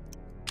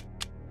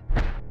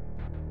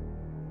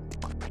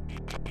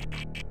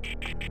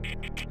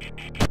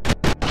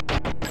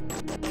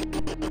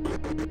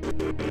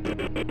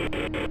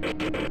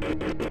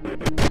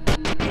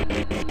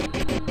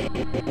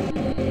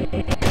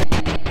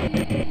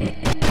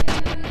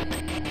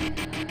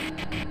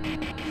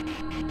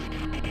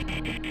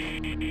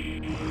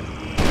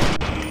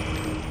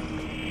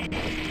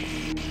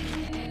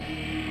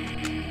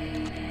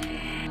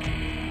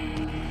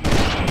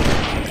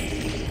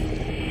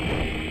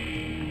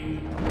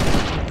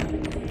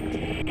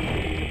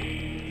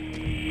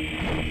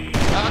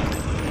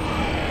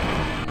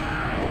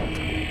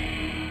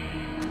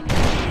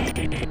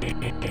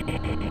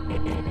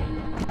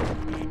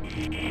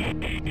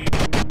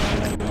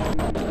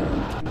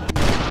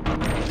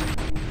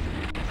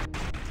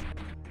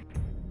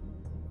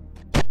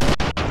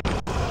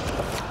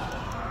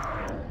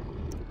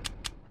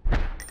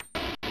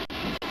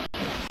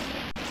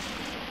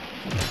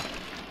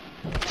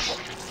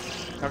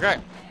 Okay.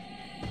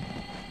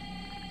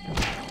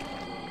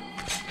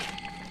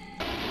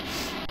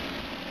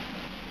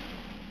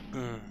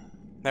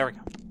 There we go.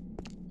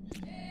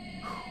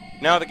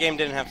 No, the game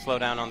didn't have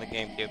slowdown on the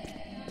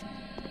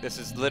GameCube. This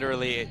is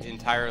literally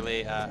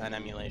entirely an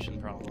emulation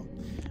problem.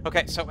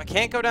 Okay, so I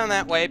can't go down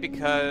that way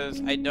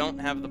because I don't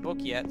have the book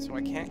yet, so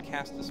I can't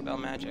cast Dispel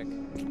Magic.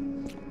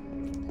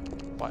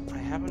 But I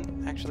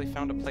haven't actually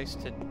found a place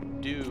to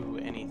do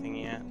anything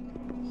yet.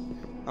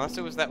 Unless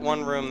it was that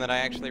one room that I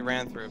actually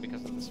ran through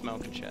because of the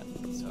smoke and shit.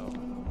 So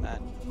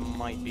that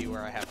might be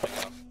where I have to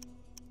go.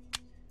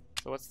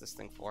 So what's this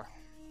thing for?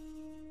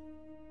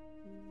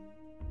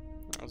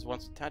 It was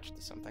once attached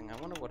to something. I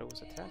wonder what it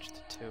was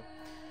attached to.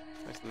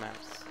 Where's the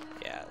maps?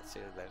 Yeah, let's see.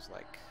 There's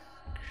like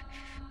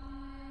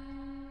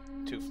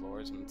 2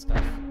 floors and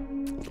stuff.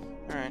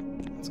 Alright,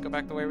 let's go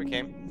back the way we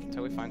came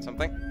until we find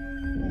something.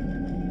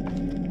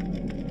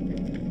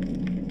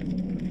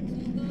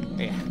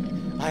 Yeah,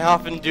 I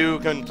often do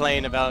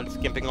complain about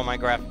skimping on my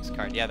graphics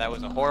card. Yeah, that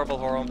was a horrible,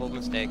 horrible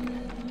mistake.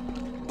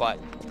 But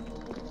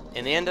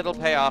in the end, it'll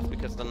pay off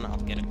because then I'll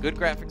get a good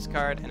graphics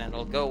card and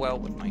it'll go well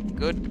with my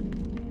good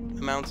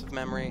amounts of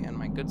memory and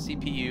my good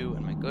CPU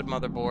and my good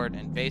motherboard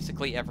and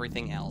basically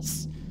everything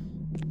else.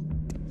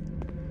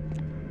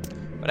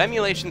 But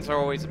emulations are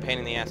always a pain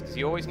in the ass because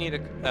you always need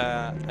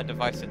a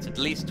device that's at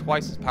least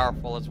twice as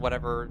powerful as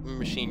whatever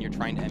machine you're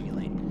trying to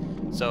emulate.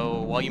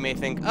 So while you may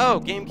think,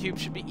 oh, GameCube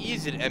should be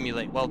easy to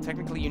emulate, well,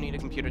 technically you need a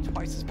computer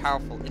twice as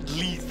powerful, at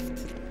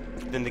least,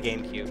 than the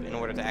GameCube in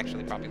order to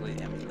actually properly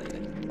emulate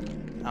it.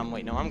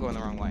 Wait, no, I'm going the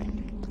wrong way.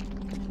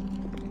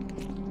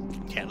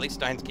 Yeah, at least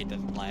Steins Gate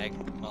doesn't lag.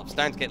 Well, if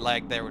Steins Gate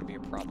lagged, there would be a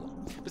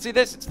problem. But see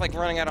this, it's like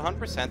running at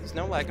 100%, there's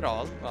no lag at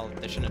all. Well,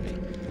 there shouldn't be.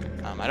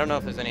 I don't know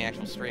if there's any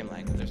actual stream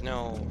lag, but there's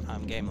no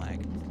game lag.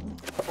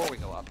 Before we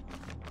go up.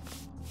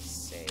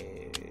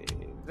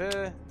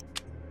 Save.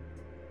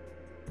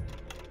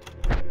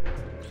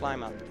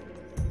 Climb up.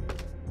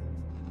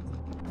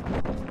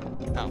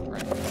 Oh,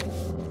 right.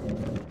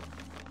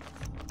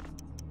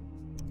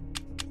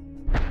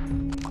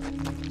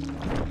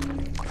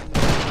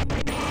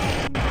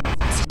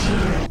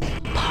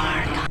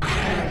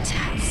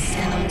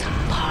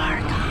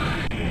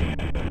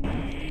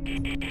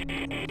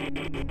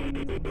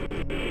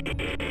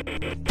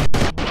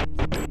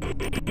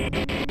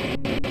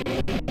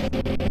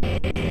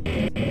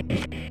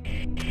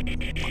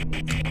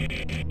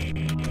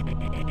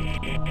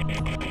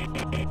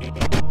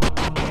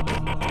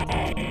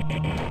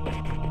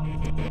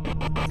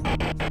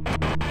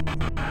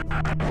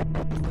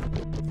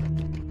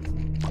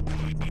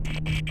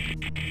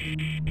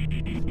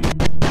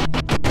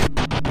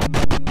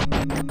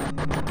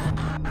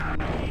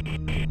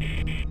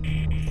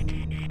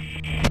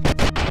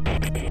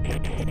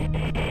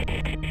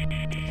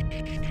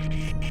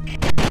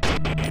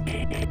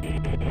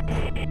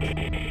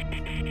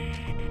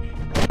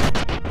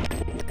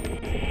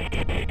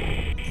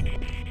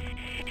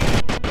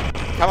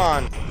 Come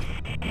on.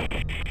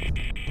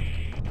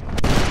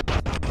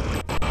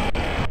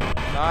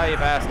 Die, you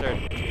bastard.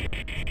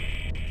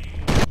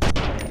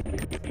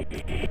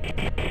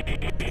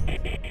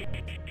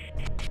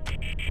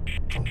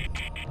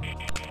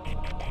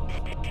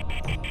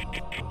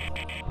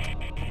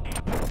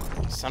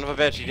 Son of a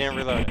bitch, you didn't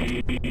reload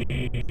it.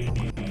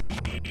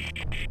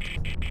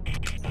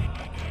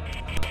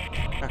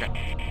 Okay,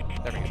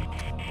 there we go.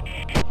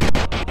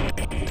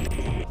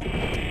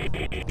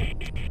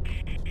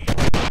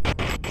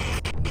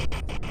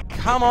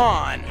 Come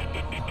on!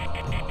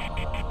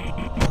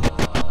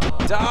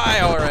 Die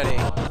already!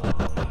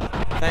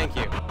 Thank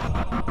you.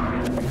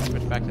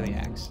 Switch back to the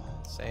axe.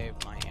 Save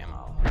my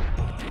ammo.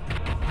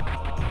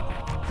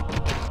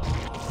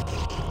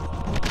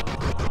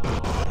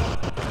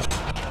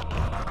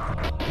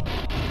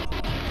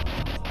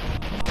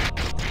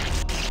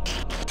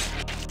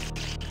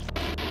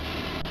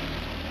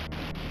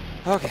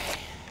 Okay.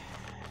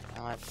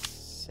 Now let's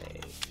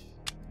save.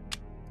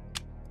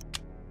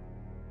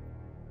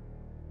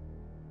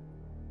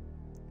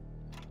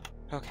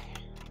 Okay.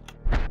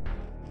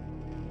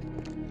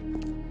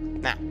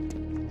 Now.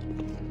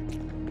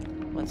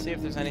 Let's see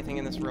if there's anything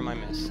in this room I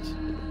missed.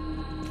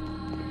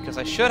 Because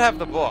I should have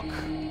the book,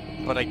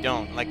 but I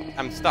don't. Like,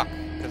 I'm stuck,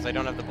 because I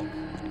don't have the book.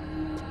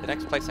 The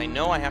next place I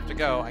know I have to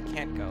go, I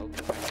can't go,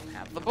 because I don't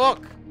have the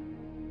book!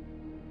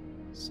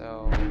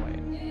 So, wait.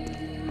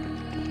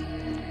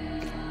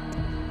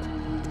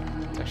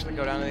 Let's actually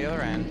go down to the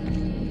other end.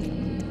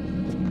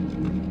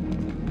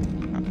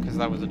 Oh, because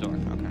that was a door.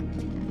 Okay.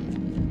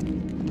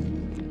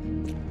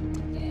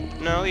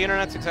 No, the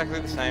internet's exactly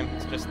the same.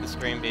 It's just the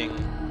stream being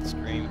the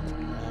stream.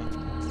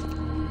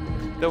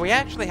 Though we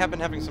actually have been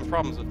having some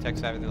problems with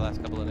TechSavvy the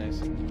last couple of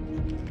days.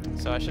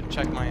 So I should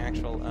check my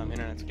actual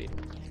internet speed.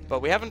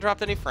 But we haven't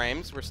dropped any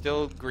frames. We're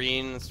still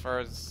green as far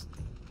as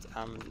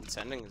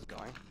sending is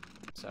going.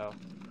 So,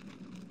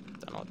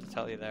 don't know what to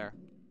tell you there.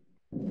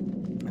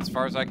 As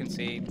far as I can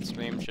see, the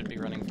stream should be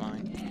running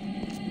fine.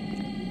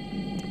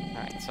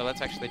 Alright, so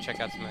let's actually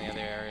check out some of the other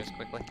areas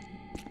quickly.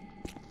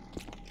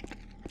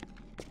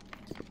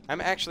 I'm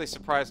actually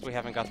surprised we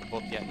haven't got the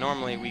book yet.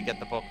 Normally we get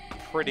the book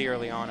pretty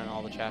early on in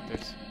all the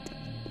chapters.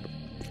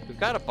 We've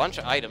got a bunch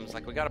of items,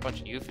 like we got a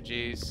bunch of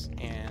effigies,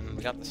 and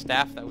we got the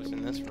staff that was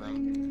in this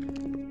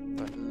room.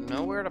 But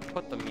nowhere to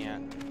put them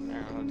yet. Or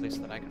at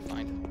least that I could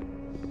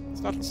find.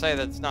 It's not to say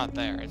that it's not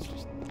there, it's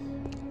just...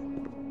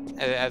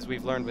 As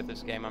we've learned with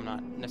this game, I'm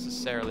not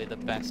necessarily the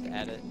best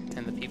at it.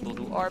 And the people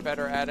who are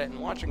better at it and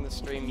watching the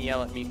stream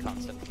yell at me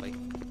constantly.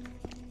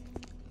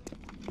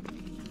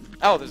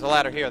 Oh, there's a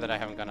ladder here that I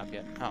haven't gone up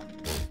yet. Oh,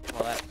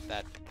 well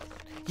that...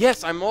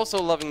 Yes, I'm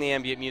also loving the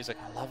ambient music.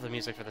 I love the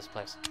music for this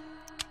place.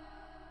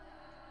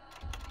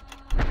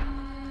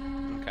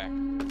 Okay.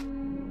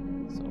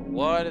 So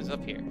what is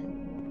up here?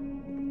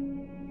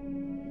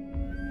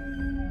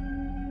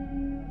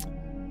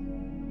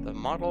 The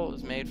model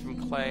is made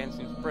from clay and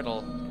seems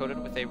brittle,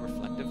 coated with a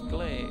reflective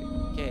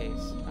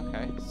gaze.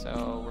 Okay,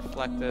 so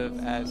reflective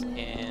as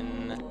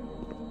in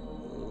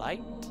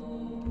light?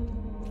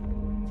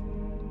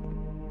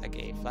 Like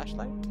a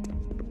flashlight?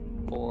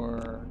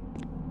 Or...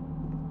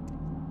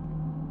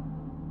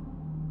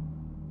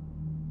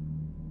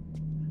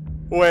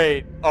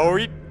 Wait, are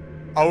we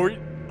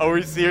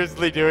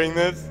seriously doing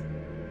this?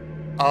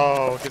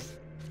 Oh, because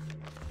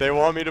they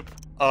want me to...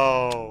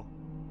 Oh.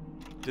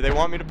 Do they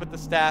want me to put the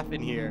staff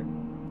in here?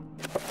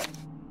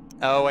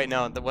 Oh, wait,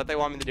 no. What they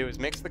want me to do is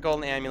mix the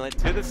golden amulet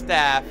to the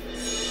staff.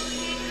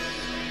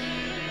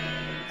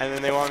 And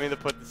then they want me to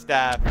put the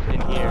staff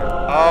in here.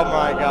 Oh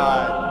my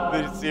god.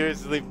 They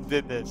seriously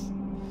did this.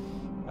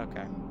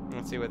 Okay.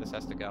 Let's see where this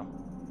has to go.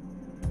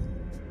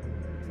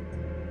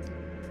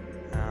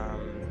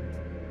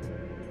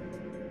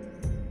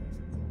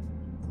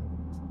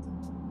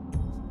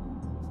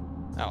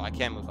 Oh, I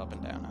can't move up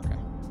and down. Okay.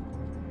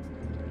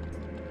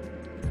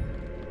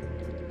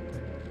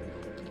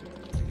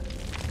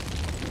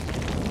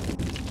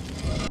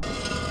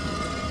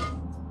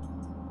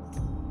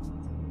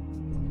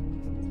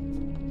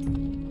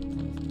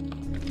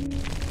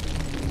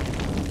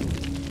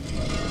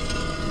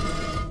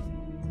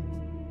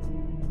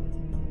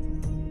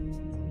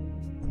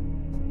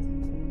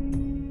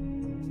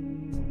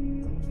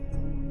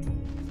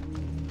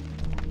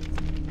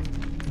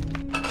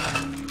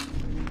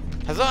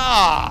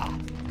 Huzzah!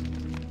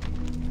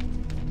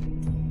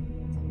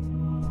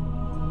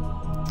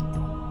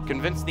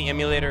 Convinced the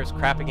emulator is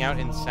crapping out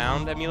in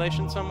sound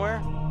emulation somewhere?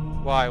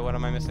 Why? What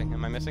am I missing?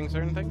 Am I missing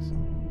certain things?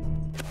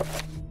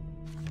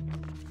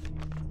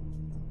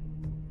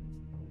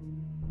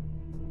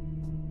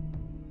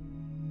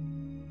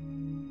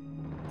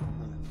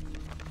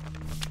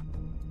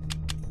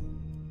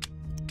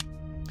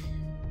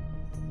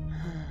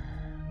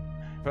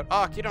 But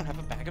Ark, you don't have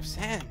a bag of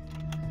sand.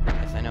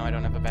 Yes, I know I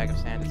don't have a bag of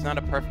sand. It's not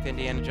a perfect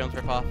Indiana Jones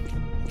ripoff.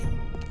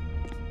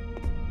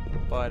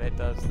 But it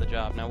does the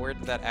job. Now, where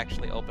did that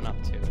actually open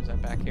up to? Is that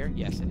back here?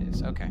 Yes, it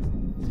is. Okay.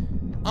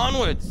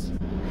 Onwards!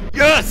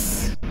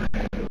 Yes!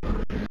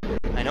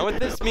 I know what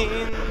this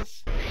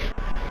means.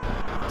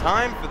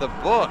 Time for the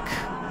book.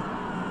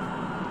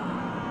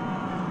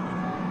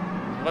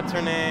 What's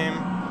her name?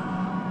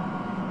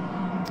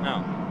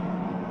 Oh.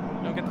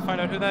 Don't get to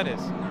find out who that is.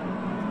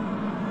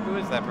 Who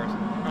is that person?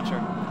 Not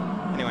sure.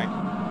 Anyway.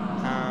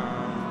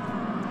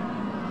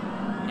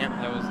 Yep,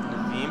 that was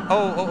Nazim.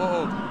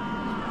 Oh.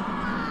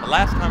 The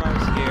last time I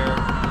was here...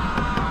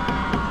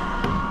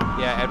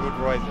 Yeah, Edward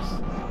Royces.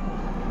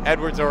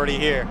 Edward's already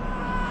here.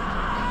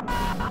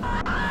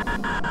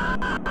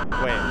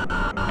 Wait,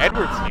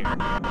 Edward's here?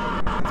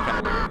 That's kind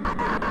of weird.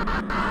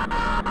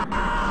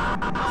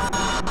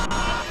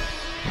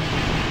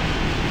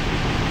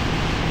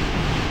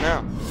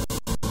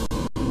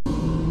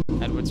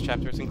 No. Edward's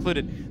chapter is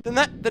included.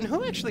 Then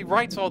who actually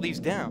writes all these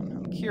down?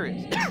 I'm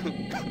curious.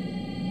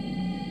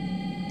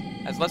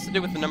 Has less to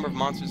do with the number of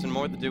monsters and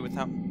more to do with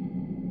how...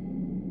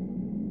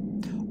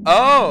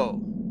 Oh!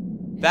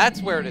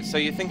 That's where it is. So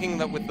you're thinking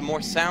that with the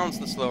more sounds,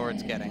 the slower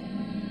it's getting.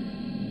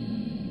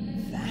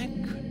 That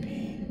could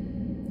be.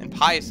 And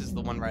Pius is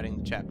the one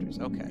writing the chapters.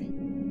 Okay.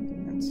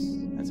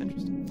 That's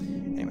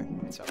interesting. Anyway,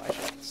 so I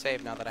should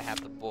save now that I have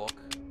the book.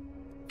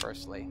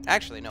 Firstly.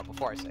 Actually, no,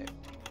 before I save.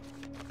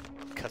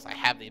 Because I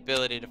have the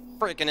ability to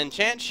freaking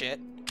enchant shit.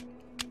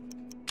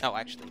 Oh,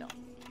 actually, no.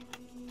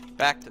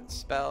 Back to the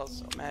spells,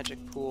 so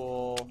magic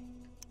pool.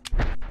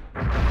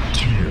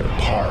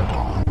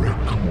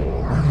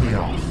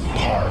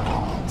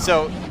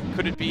 So,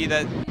 could it be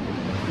that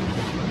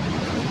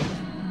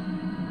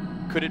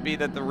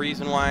the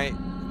reason why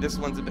this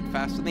one's a bit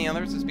faster than the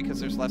others is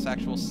because there's less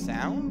actual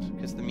sound?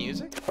 Because the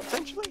music,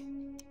 essentially?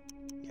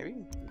 Maybe?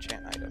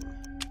 Enchant item.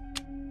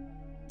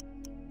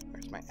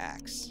 Where's my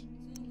axe?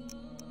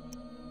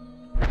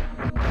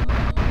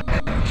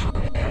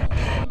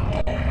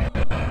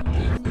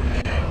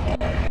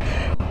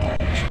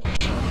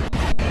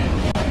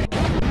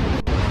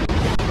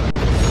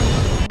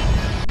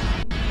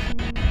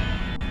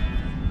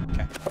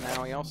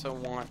 We also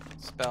want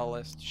spell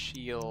list,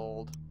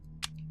 shield,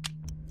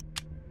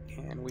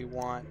 and we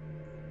want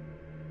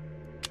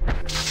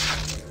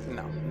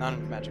no, none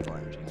of magical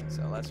energy.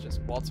 So let's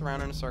just waltz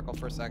around in a circle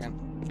for a second.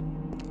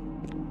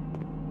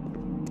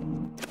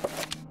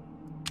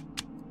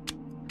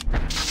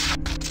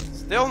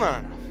 Still not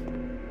enough.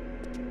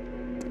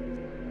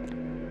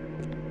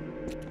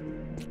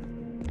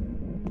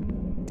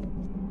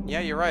 Yeah,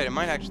 you're right. It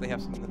might actually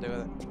have something to do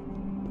with it.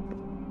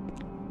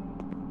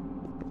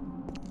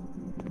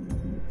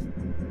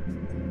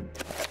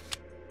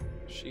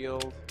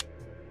 Shield.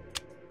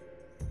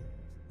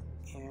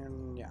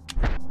 And yeah.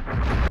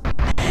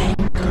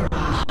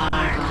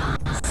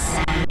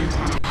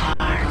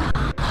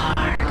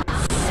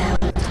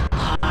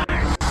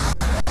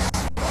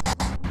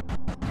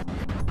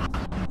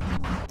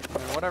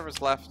 And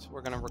whatever's left,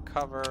 we're gonna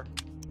recover.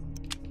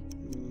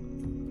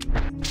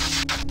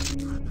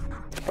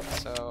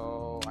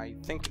 So I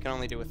think we can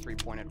only do a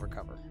 3-pointed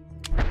recover.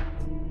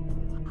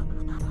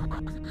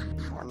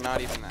 Or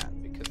not even that,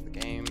 because the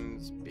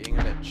game's being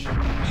a bitch.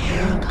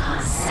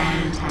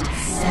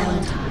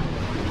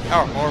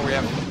 Oh, or we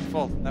have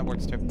full. That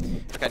works too.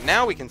 Okay,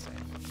 now we can save.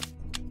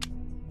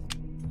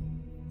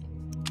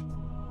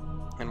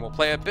 And we'll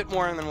play a bit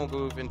more and then we'll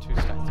move into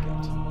Stats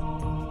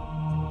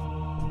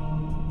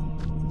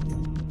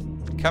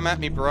Gate. Come at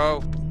me,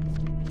 bro.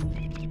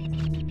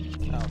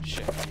 Oh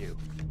shit, you.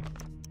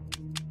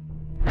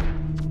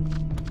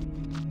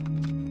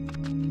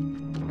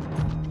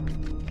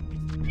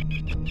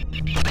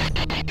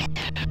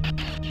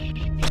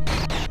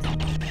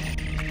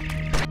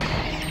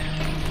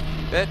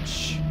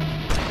 Bitch.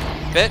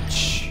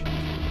 Bitch.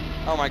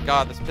 Oh my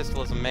god, this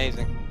pistol is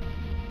amazing.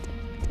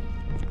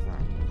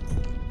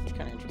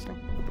 Kind of interesting.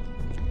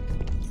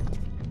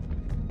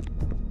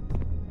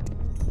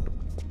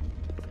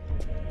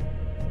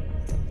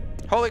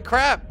 Holy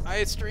crap!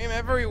 I stream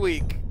every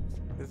week.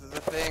 This is a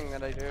thing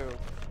that I do.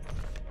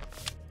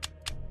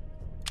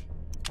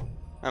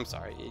 I'm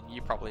sorry,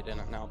 you probably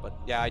didn't know, but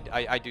yeah,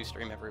 I do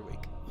stream every week.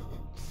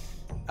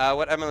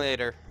 What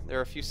emulator? There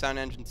are a few sound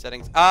engine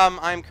settings.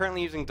 I'm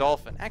currently using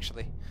Dolphin.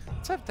 Actually,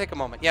 let's have to take a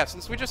moment. Yeah,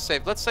 since we just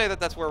saved, let's say that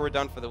that's where we're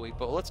done for the week,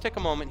 but let's take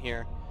a moment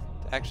here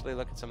to actually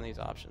look at some of these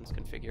options,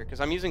 configure, because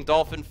I'm using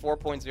Dolphin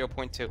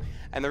 4.0.2,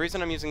 and the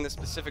reason I'm using this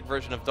specific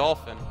version of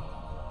Dolphin,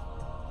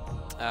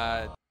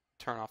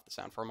 turn off the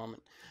sound for a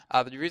moment.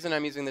 The reason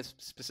I'm using this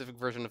specific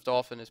version of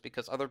Dolphin is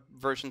because other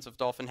versions of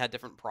Dolphin had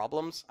different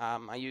problems.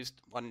 I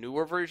used a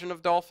newer version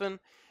of Dolphin,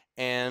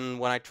 and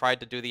when I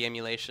tried to do the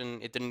emulation,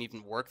 it didn't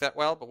even work that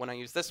well. But when I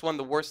use this one,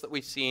 the worst that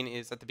we've seen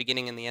is at the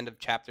beginning and the end of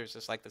chapters,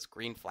 there's like this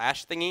green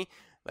flash thingy,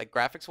 like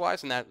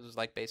graphics-wise, and that was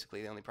like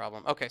basically the only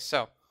problem. Okay,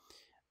 so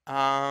it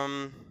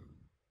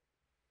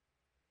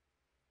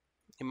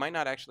might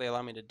not actually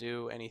allow me to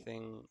do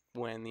anything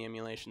when the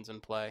emulation's in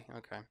play.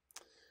 Okay,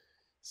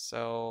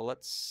 so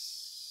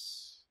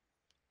that's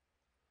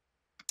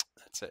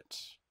it.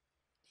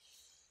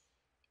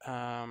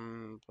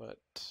 But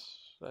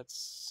let's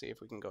see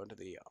if we can go into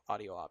the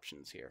audio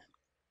options here.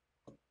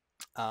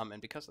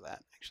 And because of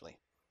that, actually,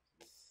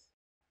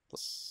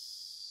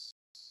 let's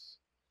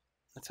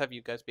have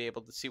you guys be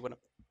able to see what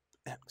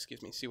I'm,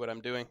 see what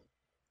I'm doing.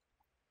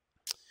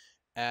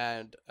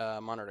 Add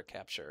monitor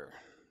capture.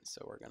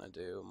 So we're gonna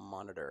do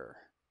monitor,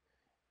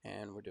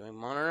 and we're doing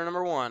monitor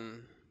number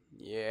 1.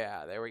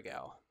 Yeah, there we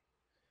go.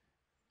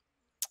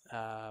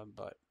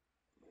 But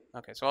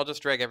okay, so I'll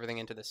just drag everything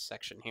into this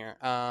section here.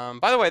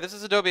 By the way, this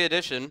is Adobe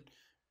Audition,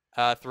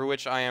 through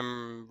which I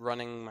am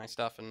running my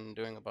stuff and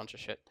doing a bunch of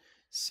shit.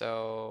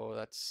 So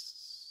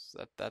that's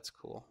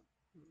cool.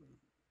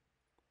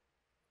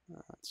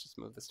 Let's just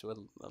move this to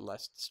a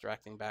less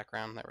distracting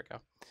background. There we go.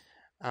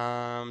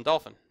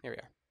 Dolphin, here we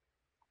are.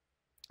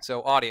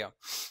 So audio.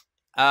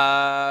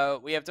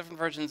 We have different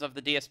versions of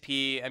the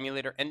DSP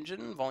emulator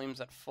engine,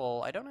 volumes at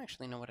full. I don't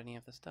actually know what any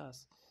of this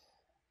does.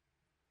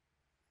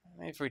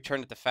 Maybe if we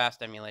turn it to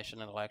fast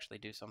emulation, it'll actually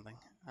do something.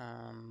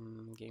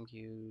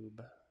 GameCube.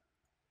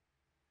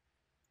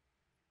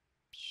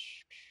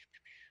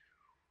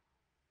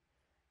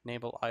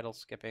 Enable idle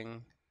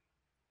skipping.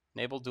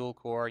 Enable dual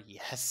core.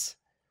 Yes.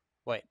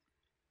 Wait.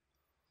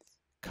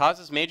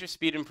 Causes major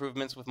speed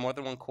improvements with more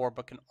than one core,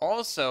 but can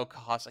also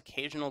cause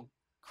occasional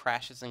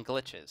crashes and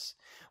glitches.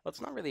 Well, it's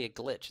not really a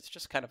glitch. It's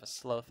just kind of a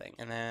slow thing.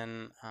 And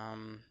then,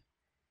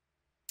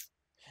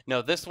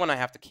 no, this one I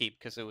have to keep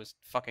because it was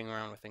fucking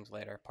around with things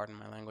later. Pardon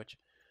my language.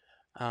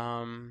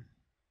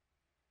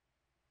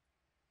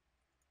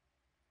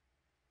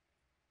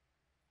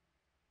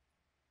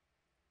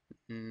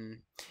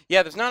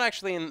 Yeah, there's not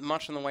actually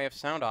much in the way of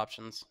sound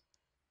options,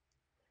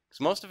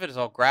 because most of it is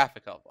all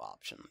graphical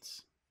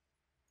options,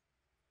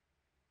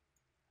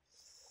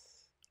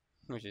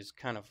 which is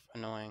kind of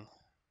annoying.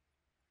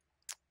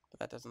 But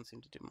that doesn't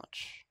seem to do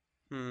much.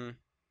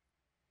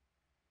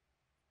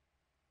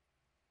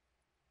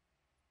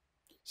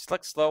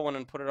 Select slow one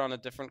and put it on a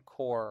different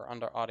core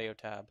under audio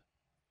tab.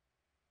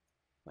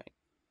 Wait,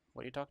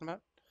 what are you talking about?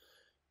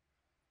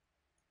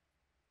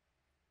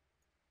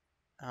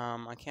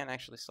 I can't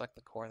actually select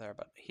the core there,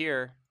 but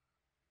here.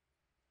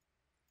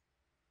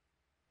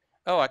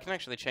 Oh, I can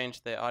actually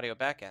change the audio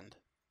backend.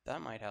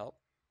 That might help.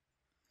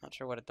 Not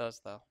sure what it does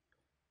though.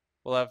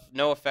 Will have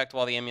no effect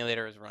while the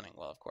emulator is running.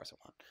 Well, of course it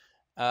won't.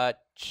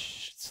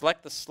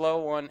 Select the slow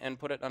one and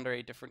put it under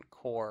a different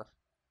core.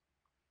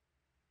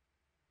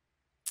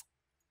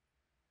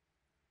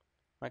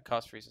 Might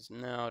cause freezes.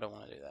 No, I don't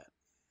want to do that.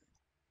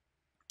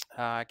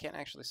 I can't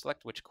actually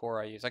select which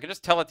core I use. I can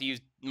just tell it to use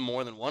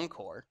more than one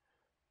core.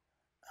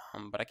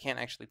 But I can't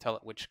actually tell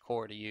it which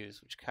core to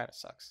use, which kind of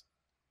sucks.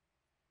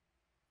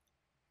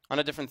 On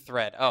a different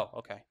thread. Oh,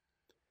 okay.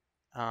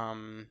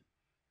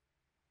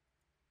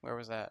 Where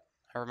was that?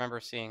 I remember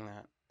seeing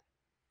that.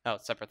 Oh,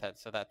 it's separate thread,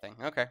 so that thing.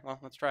 Okay, well,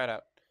 let's try it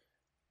out.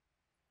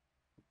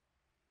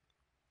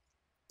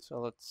 So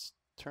let's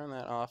turn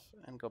that off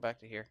and go back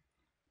to here.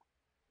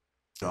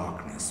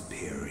 Darkness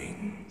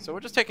peering. So we're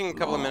just taking a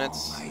couple of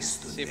minutes to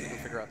see if we can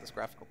figure out this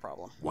graphical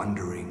problem.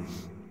 Wondering,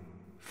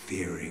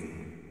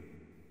 fearing,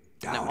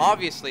 doubting. Now,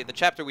 obviously, the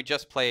chapter we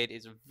just played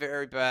is a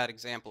very bad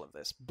example of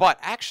this. But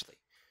actually,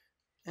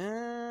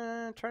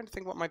 I'm trying to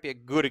think what might be a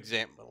good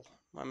example.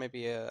 What might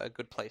be a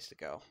good place to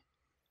go.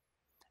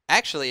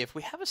 Actually, if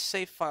we have a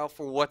save file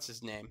for what's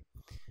his name,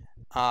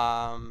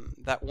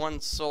 that one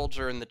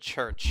soldier in the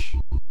church.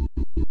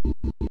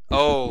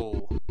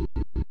 Oh,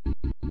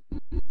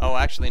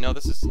 actually, no.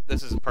 This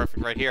is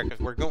perfect right here because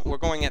we're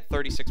going at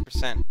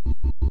 36%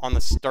 on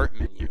the start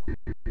menu.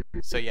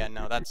 So yeah,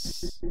 no,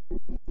 that's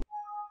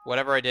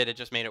whatever I did. It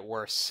just made it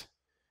worse.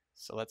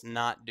 So let's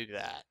not do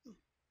that.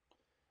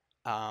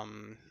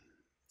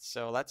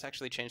 So let's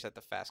actually change that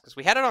to fast because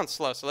we had it on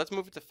slow. So let's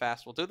move it to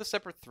fast. We'll do the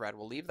separate thread.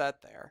 We'll leave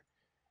that there.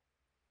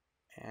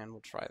 And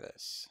we'll try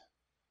this.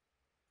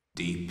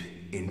 Deep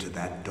into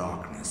that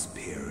darkness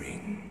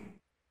peering.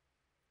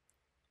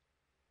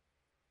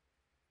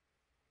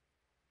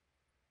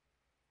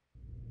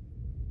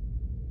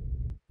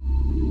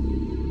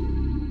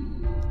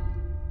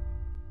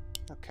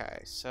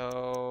 Okay,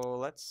 so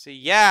let's see.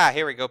 Yeah,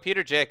 here we go.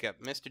 Peter Jacob,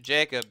 Mr.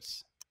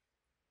 Jacobs.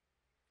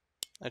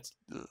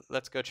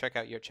 Let's go check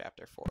out your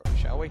chapter 4,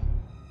 shall we?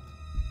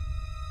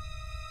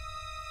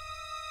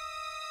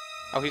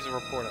 Oh, he's a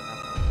reporter.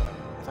 Okay, whatever.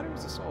 I thought he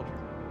was a soldier.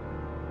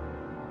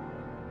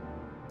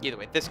 Either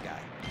way, this guy.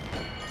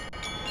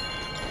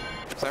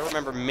 Because I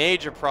remember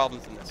major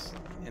problems in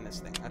this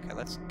thing. Okay,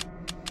 let's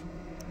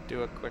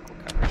do a quick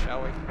recovery,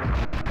 shall we?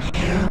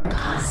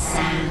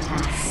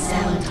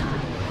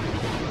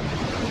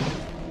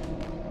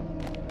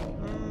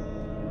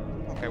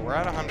 Okay, we're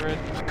at 100.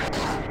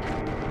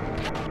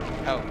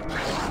 Oh,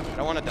 I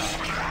don't want to die.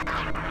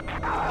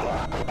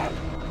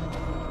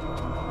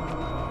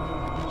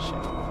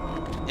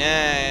 Shit.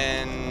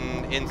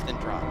 And instant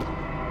drop.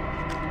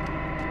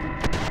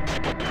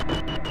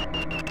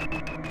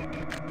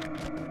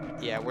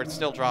 Yeah, we're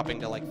still dropping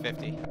to like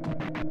 50.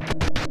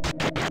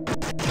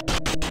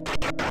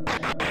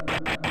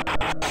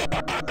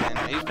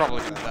 And he's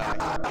probably gonna die.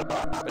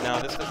 But no,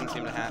 this doesn't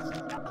seem to have.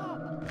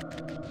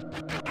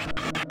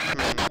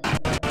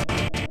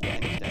 Yeah,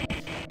 he's dead.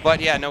 But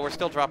yeah, no, we're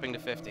still dropping to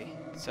 50.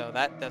 So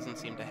that doesn't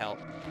seem to help.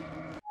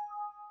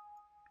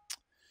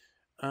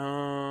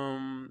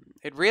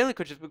 It really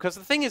could just, because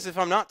the thing is, if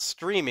I'm not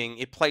streaming,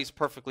 it plays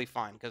perfectly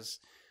fine. Because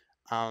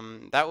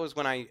that was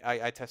when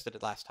I tested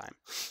it last time.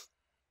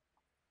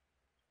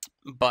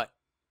 But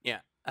yeah,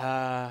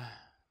 yeah.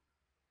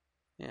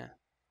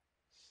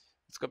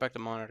 Let's go back to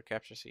monitor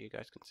capture so you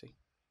guys can see.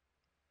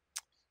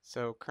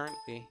 So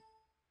currently,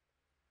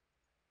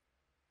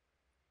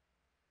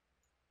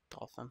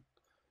 Dolphin,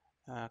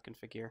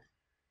 configure.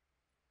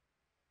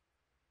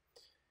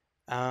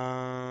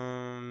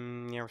 Yeah,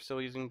 we're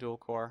still using dual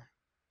core.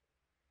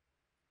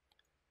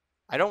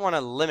 I don't want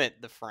to limit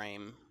the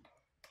frame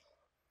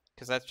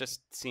because that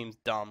just seems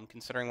dumb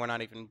considering we're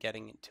not even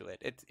getting into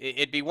it.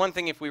 It'd be one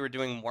thing if we were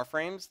doing more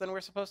frames than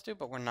we're supposed to,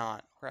 but we're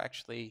not. We're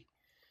actually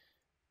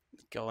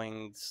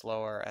going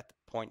slower at the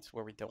points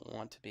where we don't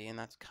want to be, and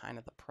that's kind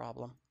of the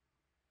problem.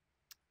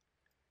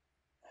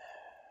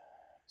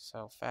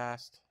 So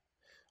fast.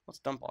 What's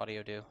dump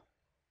audio do?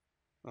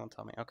 It won't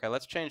tell me. Okay,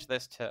 let's change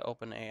this to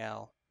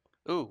OpenAL.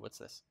 Ooh, what's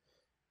this?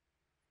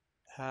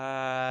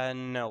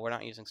 No, we're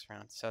not using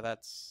surround, so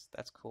that's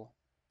cool.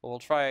 But we'll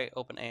try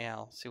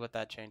OpenAL, see what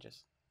that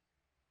changes.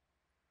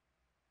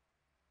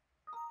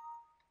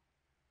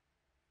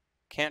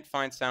 Can't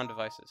find sound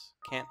devices.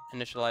 Can't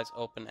initialize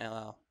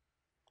OpenAL.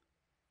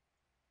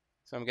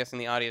 So I'm guessing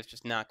the audio is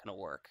just not going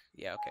to work.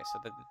 Yeah, okay, so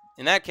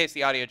in that case,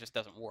 the audio just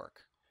doesn't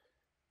work.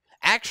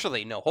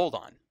 Actually, no, hold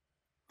on.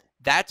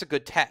 That's a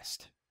good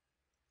test.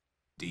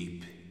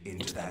 Deep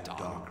into that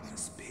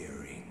darkness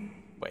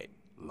peering. Wait.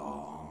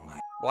 Long.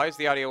 Why is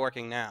the audio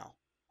working now?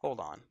 Hold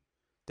on.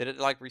 Did it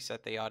like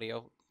reset the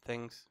audio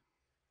things?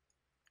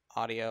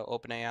 Audio,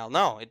 OpenAL.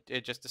 No,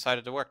 it just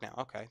decided to work now.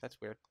 Okay,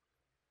 that's weird.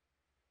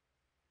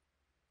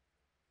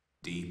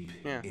 Deep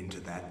into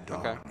that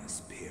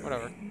darkness peering.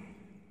 Whatever.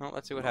 Well,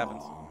 let's see what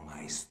happens.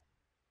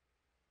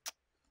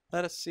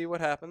 Let us see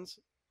what happens.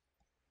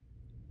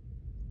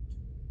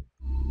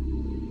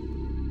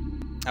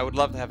 I would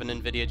love to have an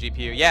NVIDIA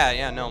GPU.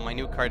 Yeah, no, my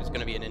new card is going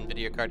to be an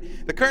NVIDIA card.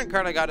 The current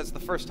card I got is the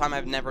first time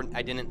I've never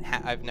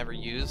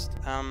used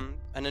an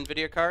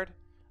NVIDIA card.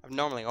 I've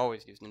normally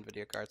always used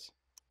NVIDIA cards.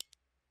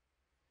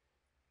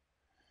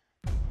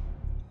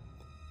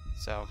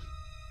 So.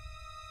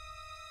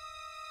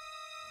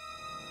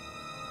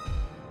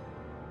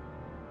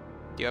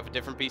 Do you have a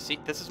different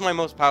PC? This is my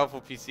most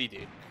powerful PC,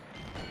 dude.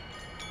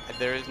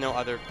 There is no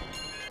other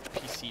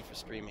PC for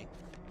streaming.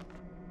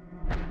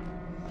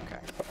 Okay.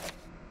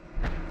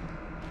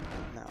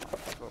 Now,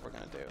 here's what we're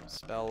gonna do.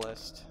 Spell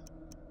list.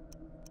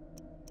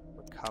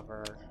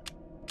 Recover.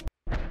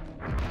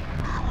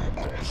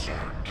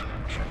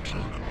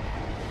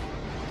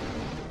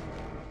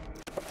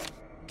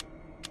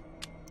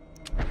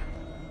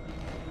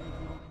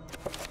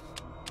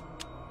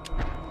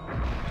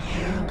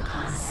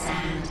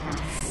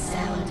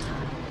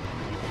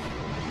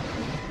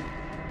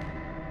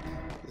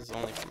 This is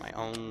only for my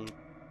own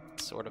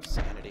sort of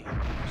sanity.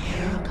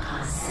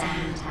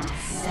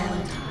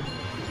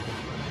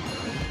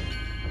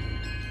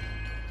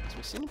 So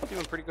we seem to be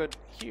doing pretty good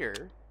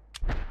here.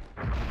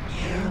 Okay.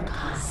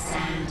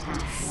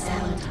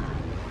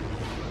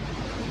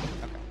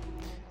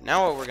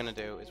 Now what we're gonna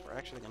do is we're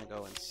actually gonna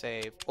go and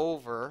save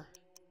over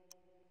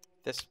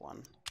this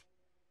one.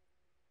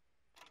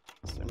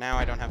 So now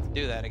I don't have to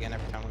do that again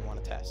every time we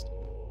want to test.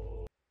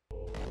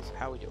 So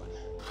how are we doing?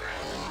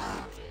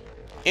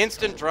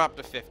 Instant drop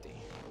to 50.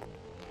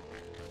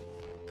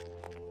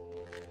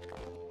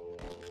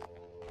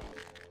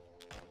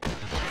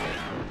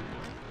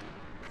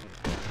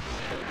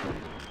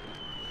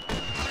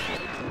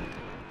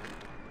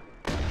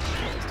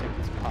 Let's take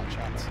these pot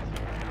shots.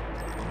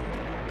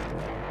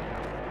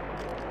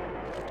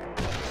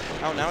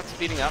 Oh, now it's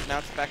speeding up. Now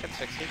it's back at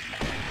 60.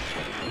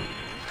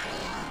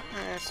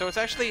 So it's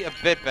actually a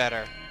bit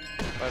better,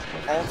 but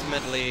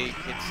ultimately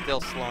it's still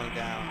slowing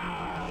down.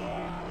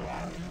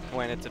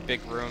 When it's a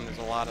big room, there's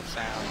a lot of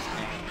sounds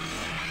and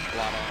a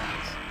lot of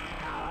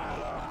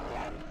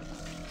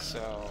noise.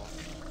 So,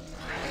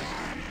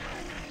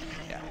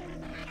 yeah.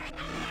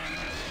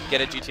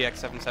 Get a GTX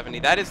 770.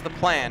 That is the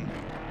plan.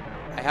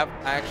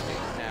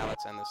 Now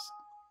let's end this.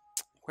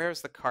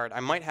 Where's the card?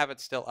 I might have it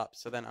still up,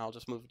 so then I'll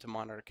just move it to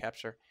monitor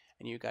capture,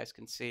 and you guys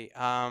can see.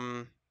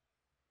 No,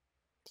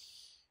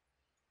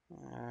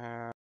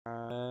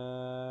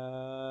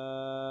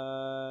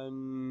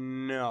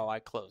 I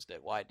closed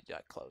it. Why did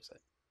I close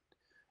it?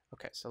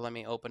 Okay, so let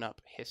me open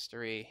up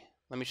history.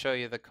 Let me show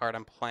you the card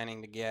I'm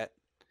planning to get.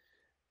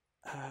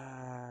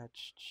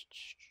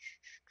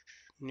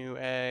 New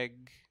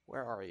egg.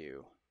 Where are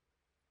you?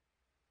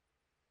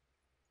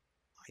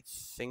 I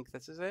think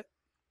this is it.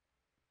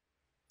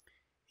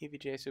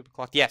 EVGA super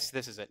clock. Yes,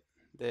 this is it.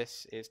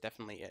 This is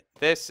definitely it.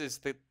 This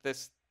is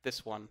this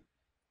one.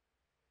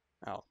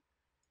 Oh.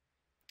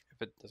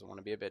 If it doesn't want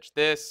to be a bitch.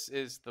 This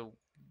is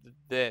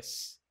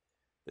this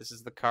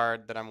is the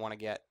card that I want to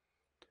get.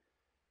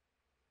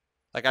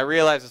 Like, I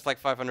realize it's like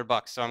 500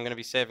 bucks, so I'm going to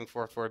be saving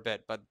for it for a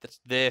bit, but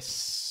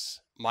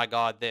my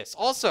god, this.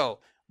 Also,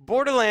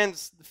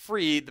 Borderlands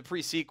Free, the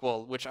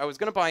pre-sequel, which I was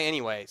going to buy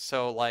anyway,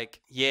 so,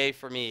 like, yay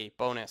for me,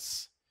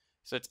 bonus.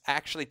 So it's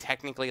actually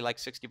technically like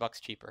 60 bucks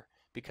cheaper,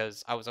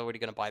 because I was already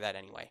going to buy that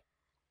anyway.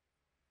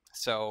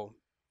 So,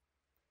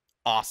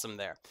 awesome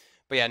there.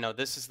 But yeah, no,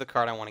 this is the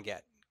card I want to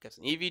get. It's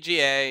an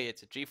EVGA,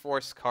 it's a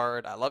GeForce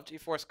card. I love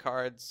GeForce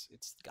cards.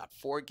 It's got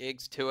 4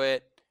 gigs to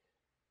it.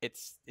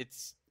 It's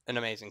an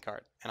amazing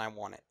card, and I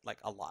want it like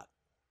a lot.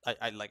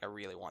 I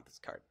really want this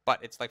card,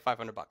 but it's like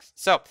 500 bucks.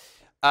 So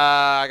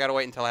I gotta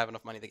wait until I have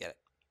enough money to get it.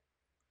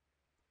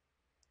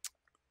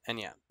 And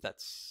yeah,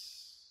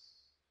 that's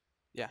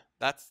a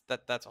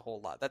whole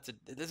lot.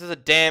 This is a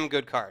damn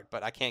good card,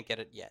 but I can't get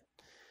it yet.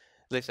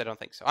 At least I don't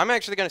think so. I'm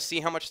actually gonna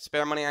see how much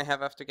spare money I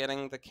have after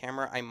getting the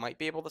camera. I might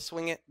be able to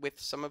swing it with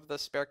some of the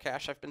spare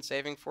cash I've been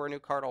saving for a new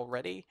card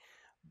already.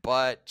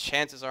 But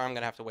chances are I'm going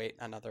to have to wait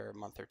another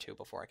month or 2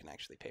 before I can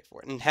actually pay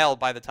for it. And hell,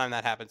 by the time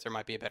that happens, there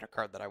might be a better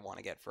card that I want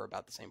to get for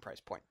about the same price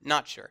point.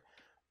 Not sure,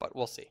 but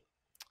we'll see.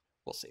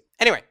 We'll see.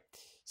 Anyway,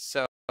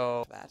 so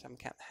that I'm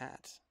cat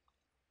hat.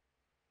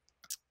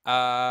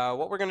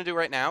 What we're going to do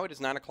right now, it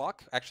is 9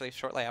 o'clock. Actually,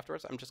 shortly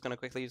afterwards, I'm just going to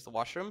quickly use the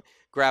washroom,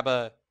 grab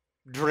a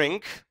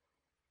drink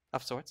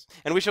of sorts,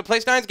 and we shall play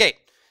Steins Gate.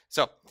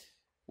 So,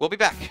 we'll be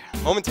back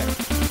momentarily.